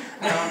not.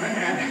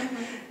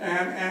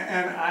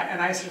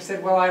 And I sort of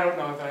said, well, I don't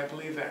know that I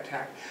believe that,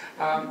 Tak.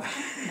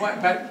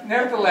 But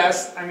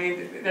nevertheless, I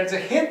mean, there's a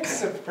hint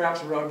of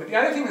perhaps a road. But the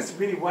other thing that's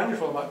really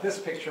wonderful about this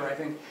picture, I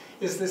think,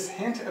 is this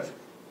hint of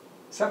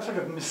some sort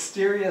of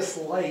mysterious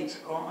light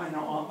on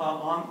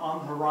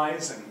the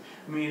horizon.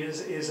 I mean,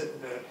 is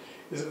it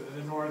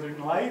the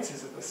northern lights?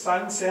 Is it the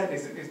sunset?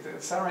 Is it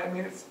the sunrise? I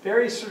mean, it's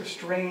very sort of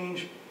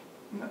strange,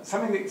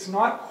 something that's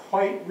not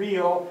quite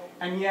real,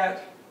 and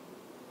yet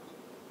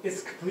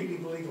it's completely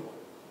believable,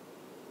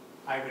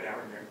 I would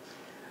argue.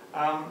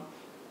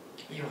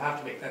 You'll have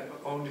to make that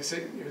own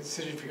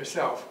decision for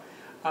yourself.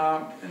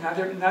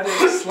 Another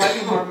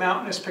slightly more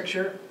mountainous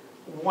picture,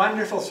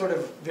 wonderful sort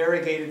of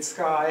variegated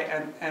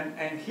sky,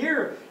 and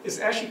here is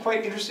actually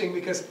quite interesting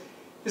because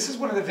this is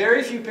one of the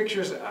very few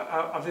pictures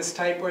of this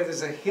type where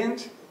there's a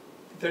hint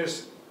that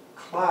there's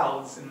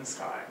clouds in the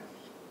sky.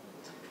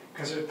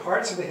 Because there's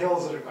parts of the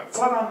hills that have got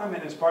sun on them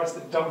and there's parts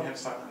that don't have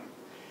sun on them.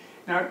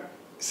 Now,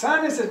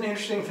 sun is an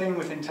interesting thing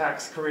within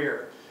Tak's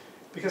career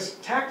because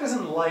Tak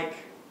doesn't like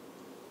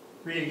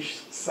really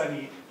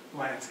sunny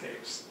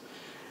landscapes.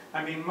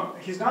 I mean,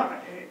 he's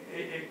not,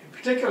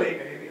 particularly,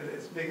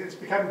 it's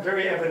become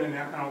very evident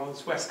in all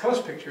those West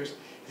Coast pictures,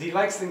 he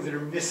likes things that are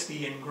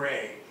misty and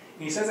gray.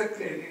 And he says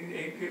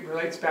it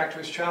relates back to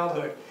his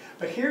childhood.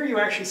 But here you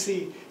actually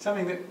see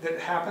something that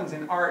happens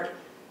in art,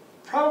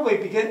 probably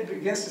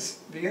begins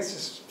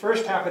to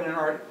first happen in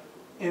art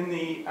in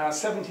the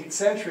 17th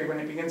century when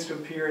it begins to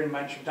appear in a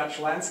bunch of Dutch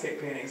landscape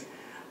paintings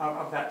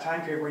of that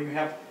time period where you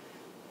have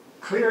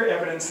clear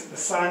evidence that the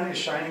sun is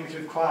shining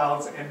through the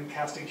clouds and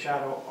casting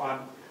shadow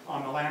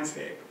on the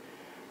landscape.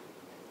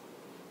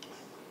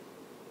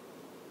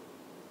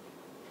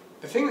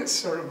 The thing that's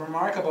sort of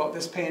remarkable about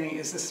this painting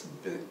is this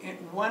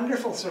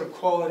wonderful sort of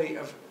quality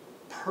of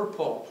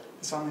purple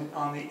that's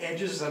on the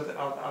edges of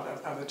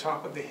the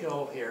top of the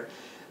hill here,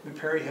 the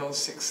Prairie Hills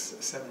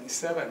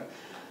 677.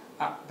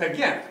 But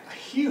again, a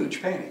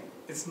huge painting.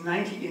 It's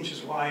 90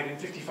 inches wide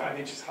and 55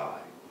 inches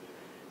high.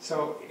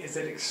 So it's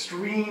an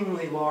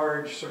extremely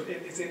large sort of,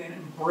 it's an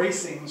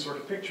embracing sort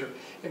of picture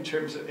in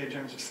terms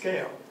of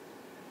scale.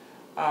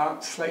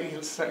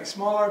 Slightly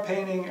smaller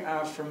painting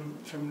from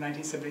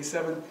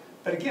 1977.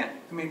 But again,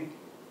 I mean,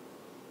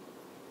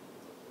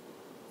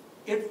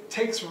 it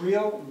takes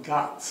real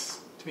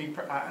guts to be, and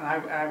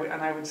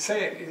I would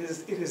say it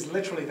is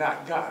literally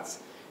that,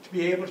 guts, to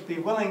be able to be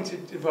willing to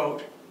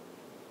devote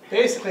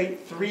basically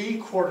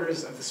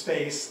 3/4 of the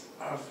space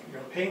of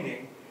your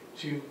painting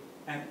to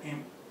an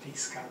empty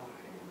sky.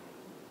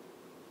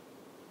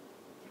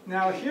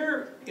 Now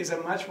here is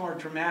a much more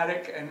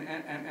dramatic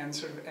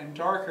and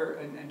darker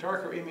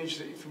image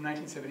from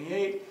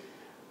 1978.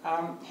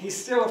 He's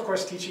still, of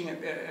course, teaching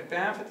at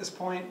Banff at this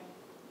point.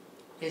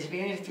 He's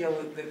beginning to feel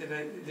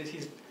that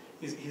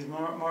he's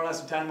more or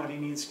less done what he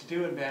needs to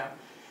do in Banff.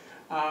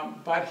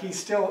 But he's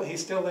still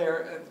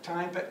there at the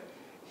time. But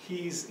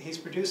he's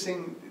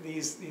producing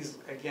these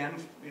again,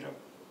 you know,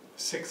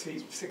 6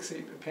 feet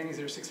paintings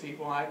that are 6 feet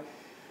wide.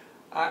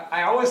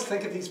 I always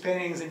think of these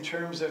paintings in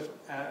terms of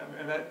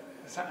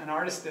an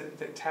artist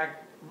that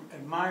Tak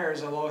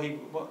admires, although he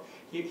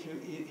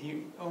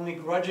only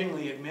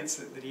grudgingly admits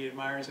that he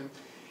admires him,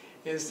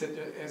 is that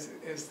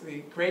as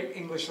the great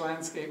English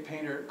landscape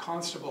painter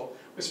Constable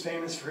was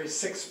famous for his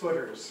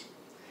 6-footers,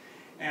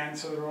 and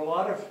so there were a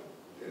lot of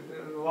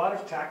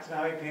Takao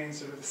Tanabe paintings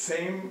that are the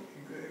same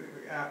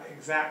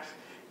exact,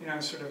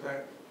 sort of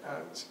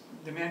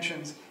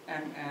dimensions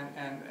as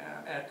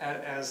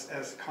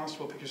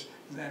Constable pictures.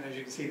 And as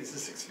you can see, this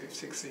is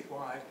 6 feet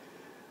wide.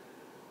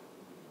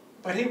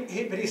 But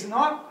he's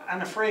not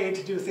unafraid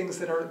to do things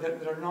that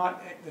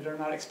are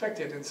not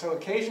expected, and so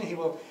occasionally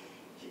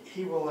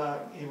he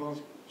will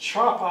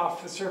chop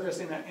off the surface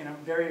in a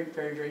very,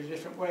 very, very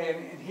different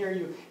way, and here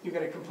you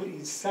get a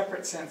completely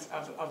separate sense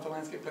of the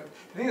landscape. But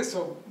the thing that's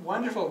so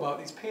wonderful about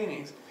these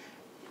paintings,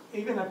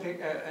 even a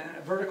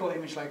vertical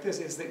image like this,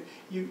 is that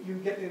you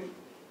get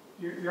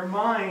your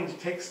mind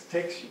takes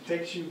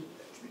you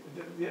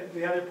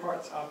the other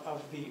parts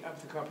of the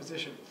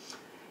composition.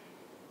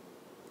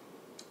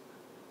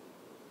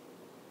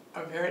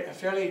 A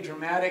fairly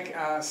dramatic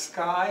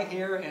sky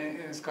here,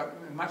 and it's got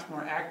much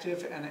more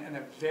active and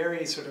a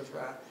very sort of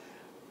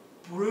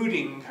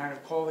brooding kind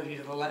of quality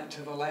to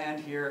the land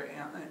here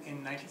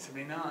in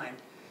 1979.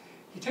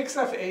 He takes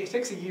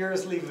a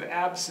year's leave of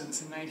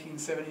absence in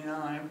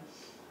 1979,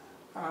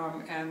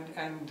 and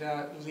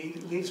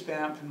leaves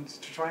Banff and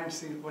to try and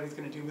see what he's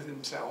going to do with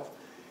himself.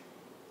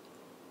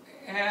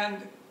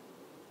 And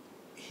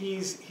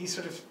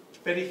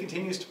but he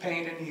continues to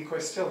paint, and he of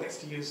course still gets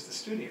to use the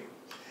studio.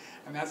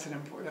 And that's an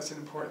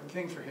important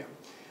thing for him.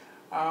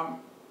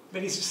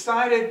 But he's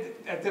decided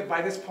by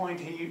this point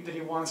that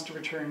he wants to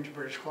return to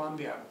British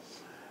Columbia.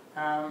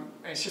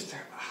 It's just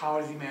how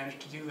does he manage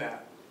to do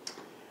that?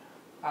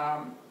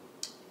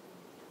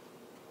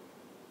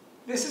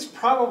 This is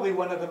probably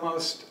one of the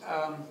most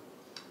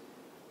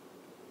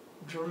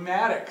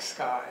dramatic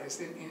skies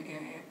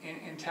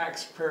in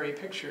Tak's Prairie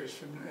pictures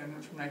from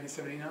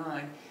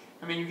 1979.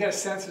 I mean, you get a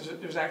sense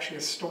that there's actually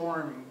a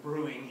storm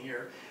brewing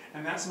here.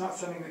 And that's not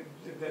something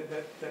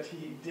that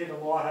he did a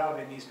lot of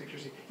in these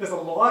pictures. He does a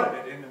lot of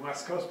it in the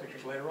West Coast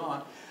pictures later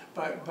on,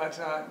 but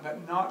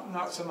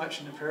not so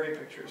much in the Prairie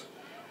pictures.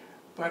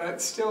 But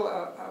it's still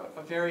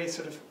a very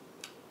sort of,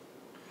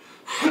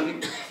 I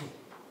think,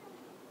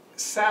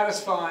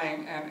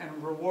 satisfying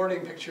and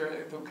rewarding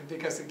picture,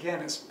 because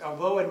again,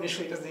 although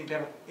initially it doesn't even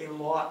have a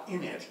lot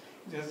in it,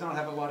 it does not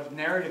have a lot of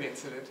narrative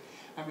incident.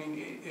 I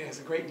mean, it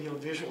has a great deal of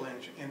visual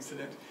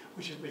incident,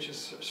 which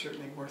is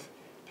certainly worth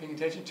paying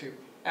attention to.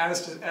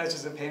 As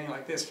does a painting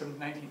like this from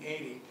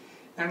 1980.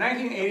 Now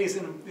 1980 is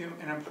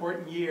an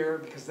important year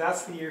because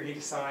that's the year he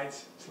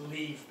decides to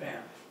leave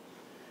Banff.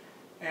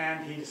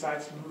 And he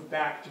decides to move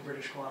back to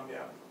British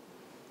Columbia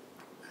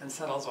and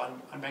settles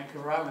on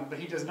Vancouver Island. But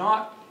he does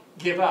not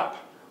give up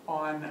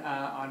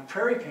on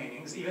prairie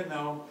paintings, even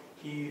though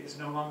he is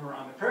no longer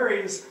on the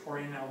prairies or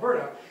in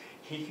Alberta.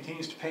 He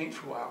continues to paint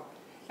for a while.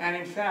 And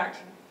in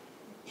fact,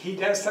 he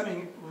does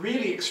something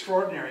really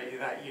extraordinary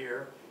that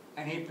year.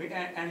 And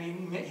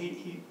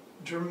he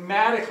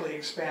dramatically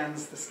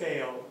expands the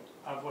scale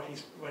of what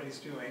he's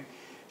doing.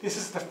 This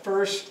is the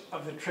first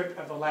of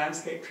the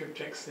landscape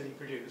triptychs that he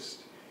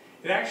produced.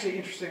 It actually,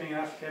 interestingly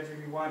enough, if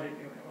you want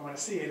to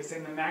see it, it's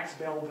in the Max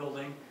Bell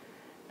building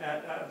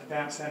at the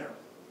Banff Center.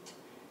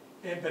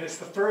 But it's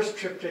the first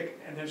triptych,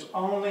 and there's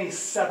only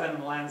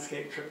 7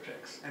 landscape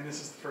triptychs, and this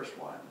is the first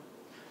one.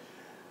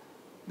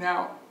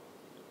 Now,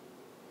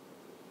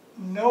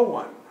 no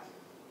one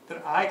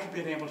that I could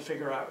be able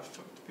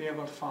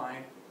to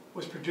find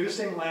was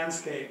producing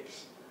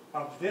landscapes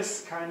of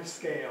this kind of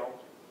scale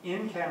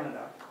in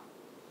Canada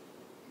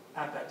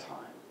at that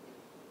time.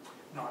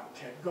 Not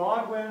Ted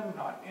Godwin,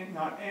 not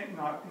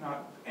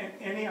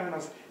any of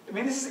else. I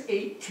mean, this is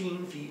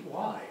 18 feet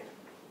wide.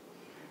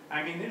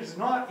 I mean, it is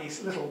not a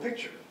little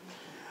picture.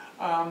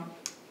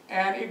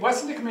 And it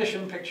wasn't a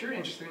commissioned picture,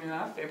 interestingly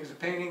enough. It was a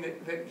painting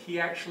that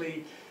he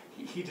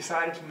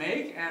decided to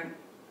make, and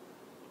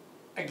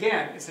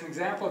again, it's an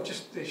example of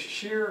just the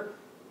sheer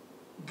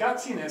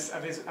gutsiness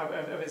of his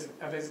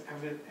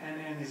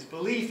and his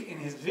belief in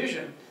his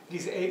vision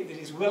that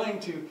he's willing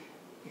to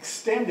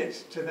extend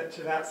it to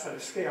that sort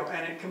of scale,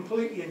 and it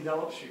completely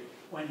envelops you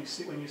when you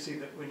see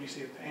the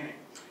painting.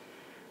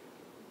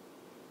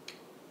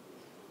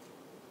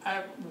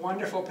 A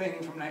wonderful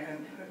painting from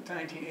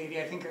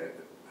 1980, I think.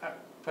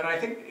 But I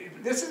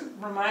think this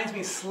reminds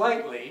me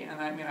slightly,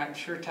 and I mean, I'm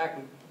sure Tak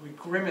would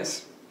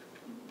grimace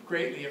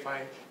greatly if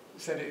I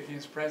said it in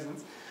his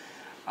presence,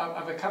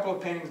 of a couple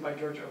of paintings by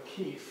George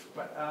O'Keeffe,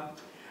 but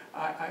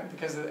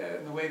because of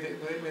the way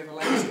the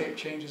landscape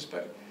changes.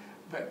 But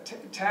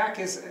Tak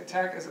is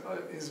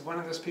one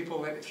of those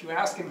people that if you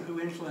ask him who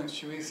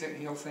influenced you,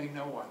 he'll say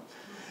no one.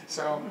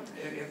 So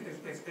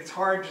it's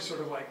hard to sort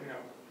of like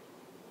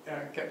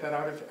get that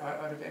out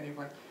of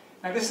anyone.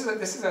 Now this is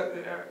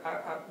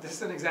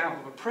an example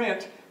of a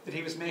print that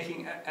he was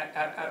making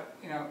at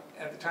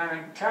the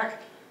time. And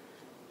Tak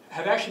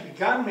had actually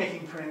begun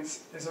making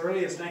prints as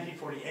early as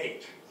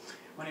 1948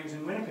 when he was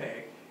in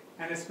Winnipeg,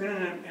 and it's been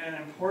an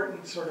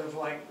important sort of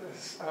like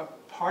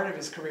part of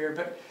his career.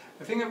 But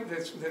the thing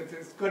that's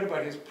good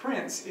about his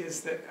prints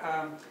is that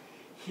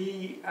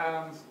he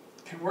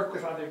can work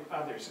with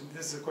others. And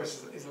this, of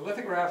course, is a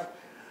lithograph,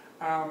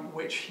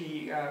 which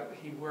he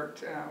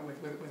worked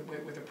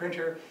with a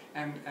printer,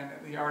 and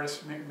the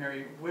artist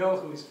Mary Will,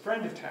 who is a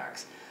friend of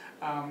Tak's,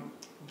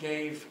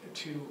 gave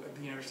to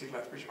the University of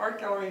Lethbridge Art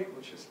Gallery,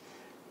 which is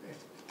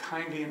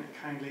kindly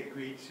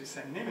agreed to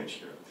send an image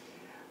through.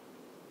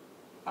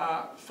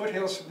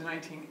 Foothills from the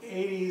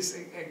 1980s.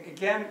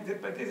 Again,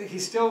 but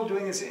he's still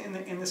doing this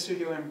in the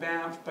studio in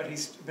Banff. But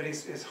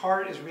his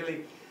heart is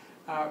really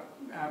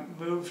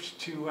moved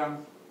to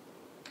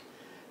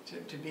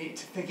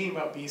thinking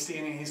about BC,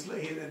 and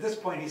at this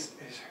point he's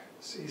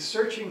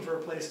searching for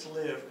a place to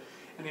live,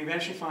 and he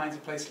eventually finds a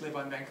place to live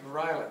on Vancouver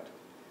Island.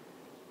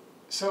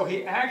 So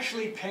he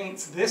actually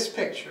paints this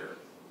picture,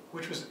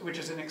 which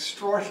is an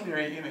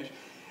extraordinary image.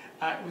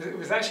 It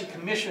was actually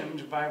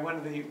commissioned by one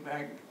of the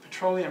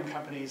petroleum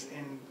companies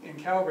in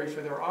Calgary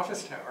for their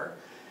office tower,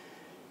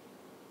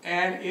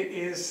 and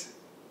it's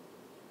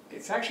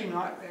actually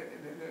not,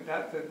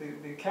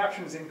 the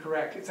caption is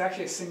incorrect. It's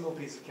actually a single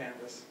piece of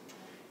canvas.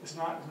 It's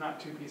not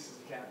two pieces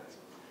of canvas.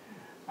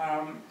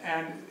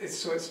 And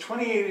it's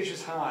 28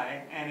 inches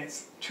high, and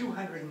it's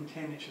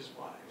 210 inches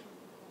wide.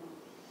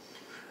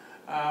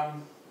 A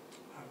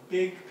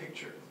big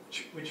picture,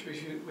 which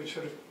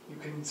sort of you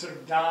can sort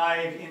of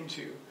dive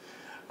into.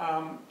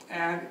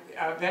 And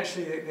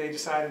eventually they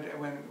decided,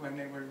 when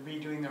they were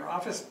redoing their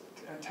office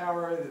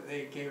tower, that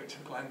they gave it to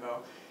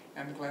Glenbow,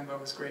 and the Glenbow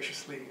was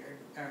graciously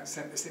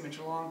sent this image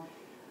along.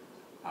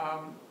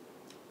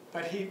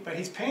 But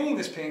he's painting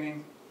this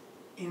painting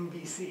in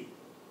BC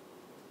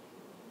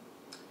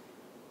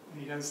when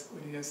he does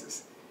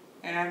this,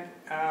 and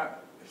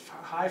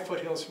high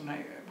foothills from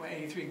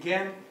 1983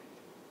 again,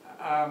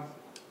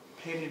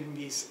 painted in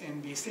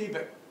BC,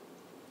 but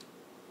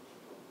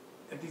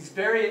at the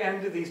very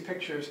end of these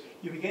pictures,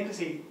 you begin to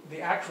see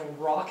the actual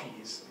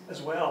Rockies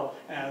as well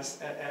as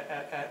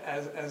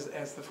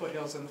the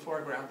foothills in the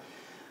foreground.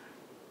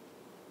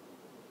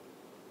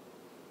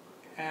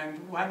 And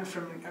one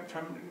from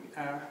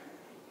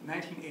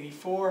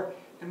 1984,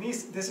 and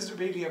this is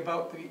really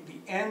about the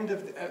end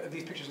of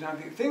these pictures. Now,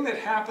 the thing that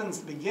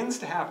begins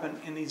to happen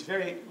in these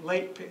very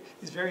late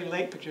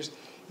pictures,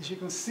 is you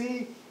can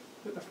see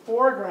that the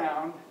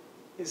foreground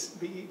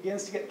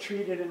begins to get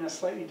treated in a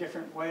slightly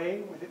different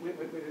way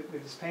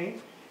with his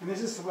paint, and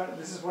this is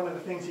one of the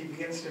things he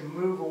begins to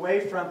move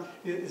away from.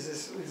 Is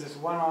this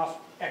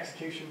one-off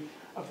execution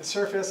of the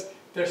surface?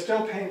 They're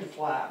still painted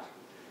flat,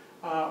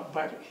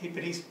 but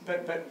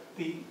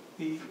the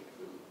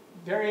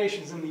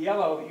variations in the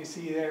yellow that you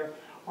see there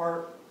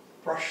are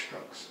brush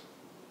strokes.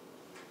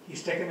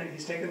 He's taken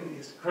his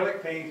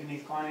acrylic paint and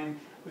he's gone in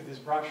with his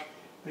brush,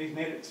 but he's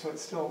made it so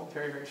it's still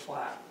very, very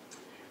flat.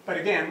 But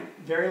again,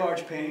 very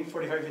large painting,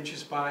 45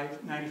 inches by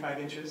 95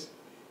 inches.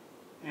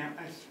 And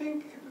I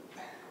think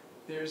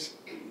there's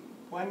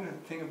one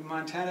thing of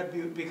Montana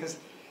Butte, because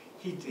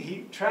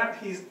he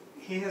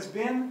has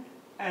been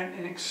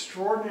an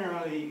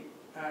extraordinarily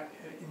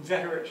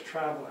inveterate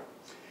traveler.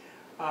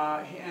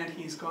 And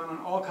he's gone on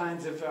all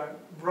kinds of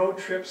road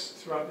trips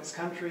throughout this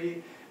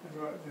country,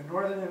 the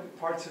northern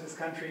parts of this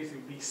country,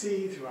 through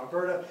BC, through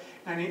Alberta,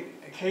 and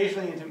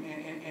occasionally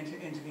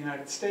into the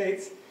United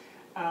States.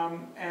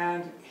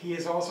 And he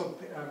has also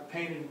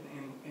painted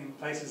in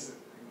places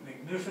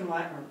like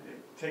Newfoundland, or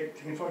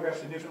taken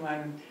photographs of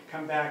Newfoundland and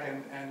come back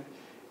and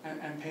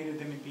painted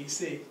them in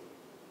BC.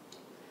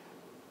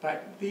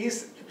 But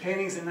these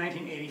paintings in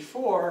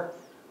 1984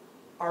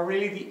 are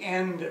really the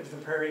end of the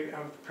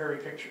prairie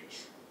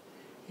pictures.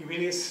 He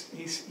really is,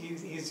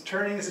 he's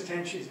turning his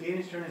attention, he's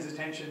beginning to turn his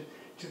attention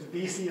to the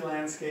BC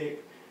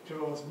landscape, to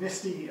those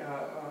misty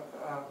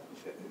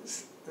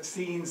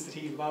scenes that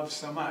he loves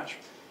so much.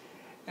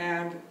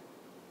 And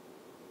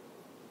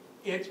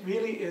it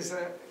really is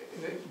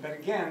but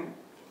again,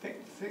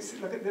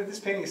 look at this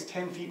painting is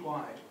 10 feet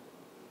wide.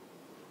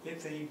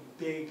 It's a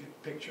big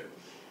picture.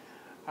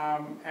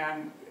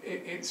 And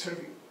it sort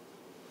of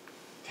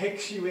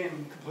takes you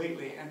in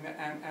completely.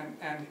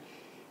 And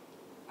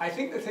I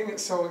think the thing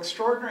that's so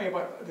extraordinary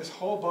about this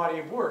whole body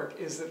of work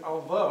is that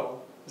although,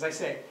 as I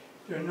say,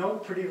 there are no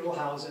pretty little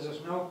houses,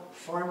 there's no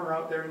farmer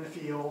out there in the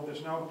field,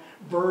 there's no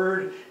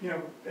bird,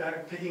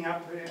 picking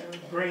up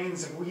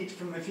grains of wheat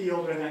from the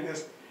field or anything like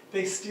this,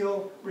 they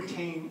still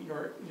retain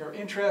your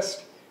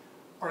interest,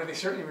 or they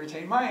certainly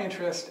retain my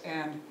interest,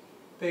 and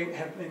they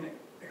have been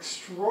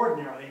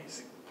extraordinarily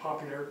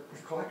popular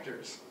with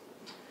collectors.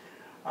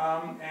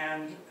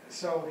 And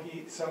so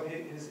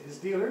his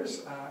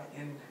dealers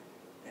in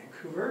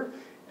Vancouver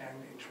and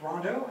in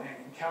Toronto and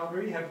in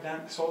Calgary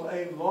have sold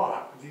a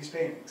lot of these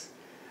paintings.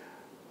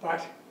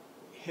 But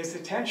his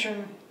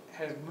attention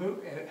has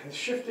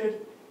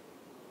shifted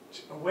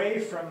away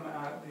from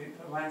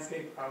the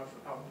landscape of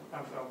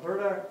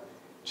Alberta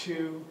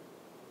to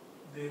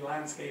the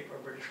landscape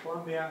of British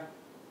Columbia,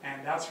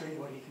 and that's really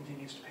what he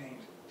continues to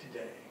paint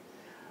today.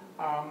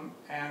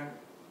 And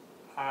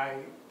I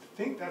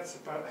think that's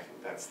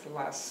the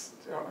last,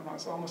 oh, no,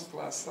 it's almost the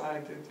last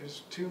slide.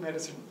 There's 2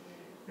 Medicine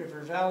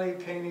River Valley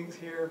paintings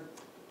here.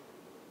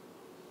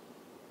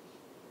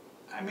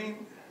 I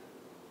mean,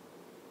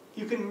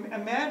 you can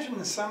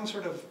imagine some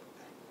sort of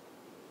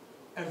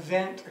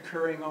event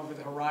occurring over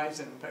the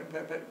horizon,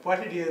 but what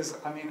it is,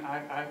 I mean,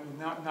 I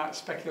will not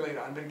speculate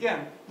on. But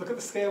again, look at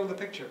the scale of the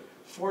picture,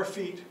 4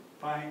 feet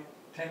by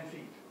 10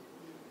 feet.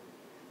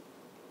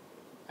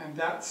 And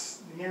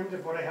that's the end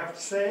of what I have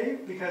to say,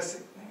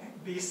 because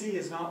BC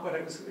is not what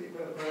I was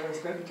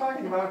going to be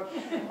talking about.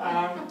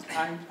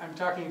 I'm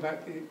talking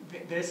about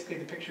basically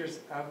the pictures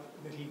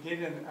that he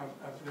did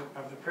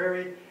of the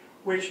prairie,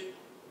 which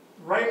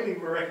rightly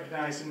were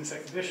recognized in this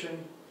exhibition,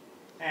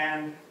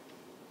 and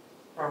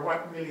are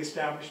what really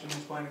established him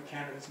as one of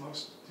Canada's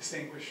most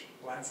distinguished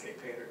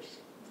landscape painters.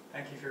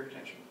 Thank you for your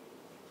attention.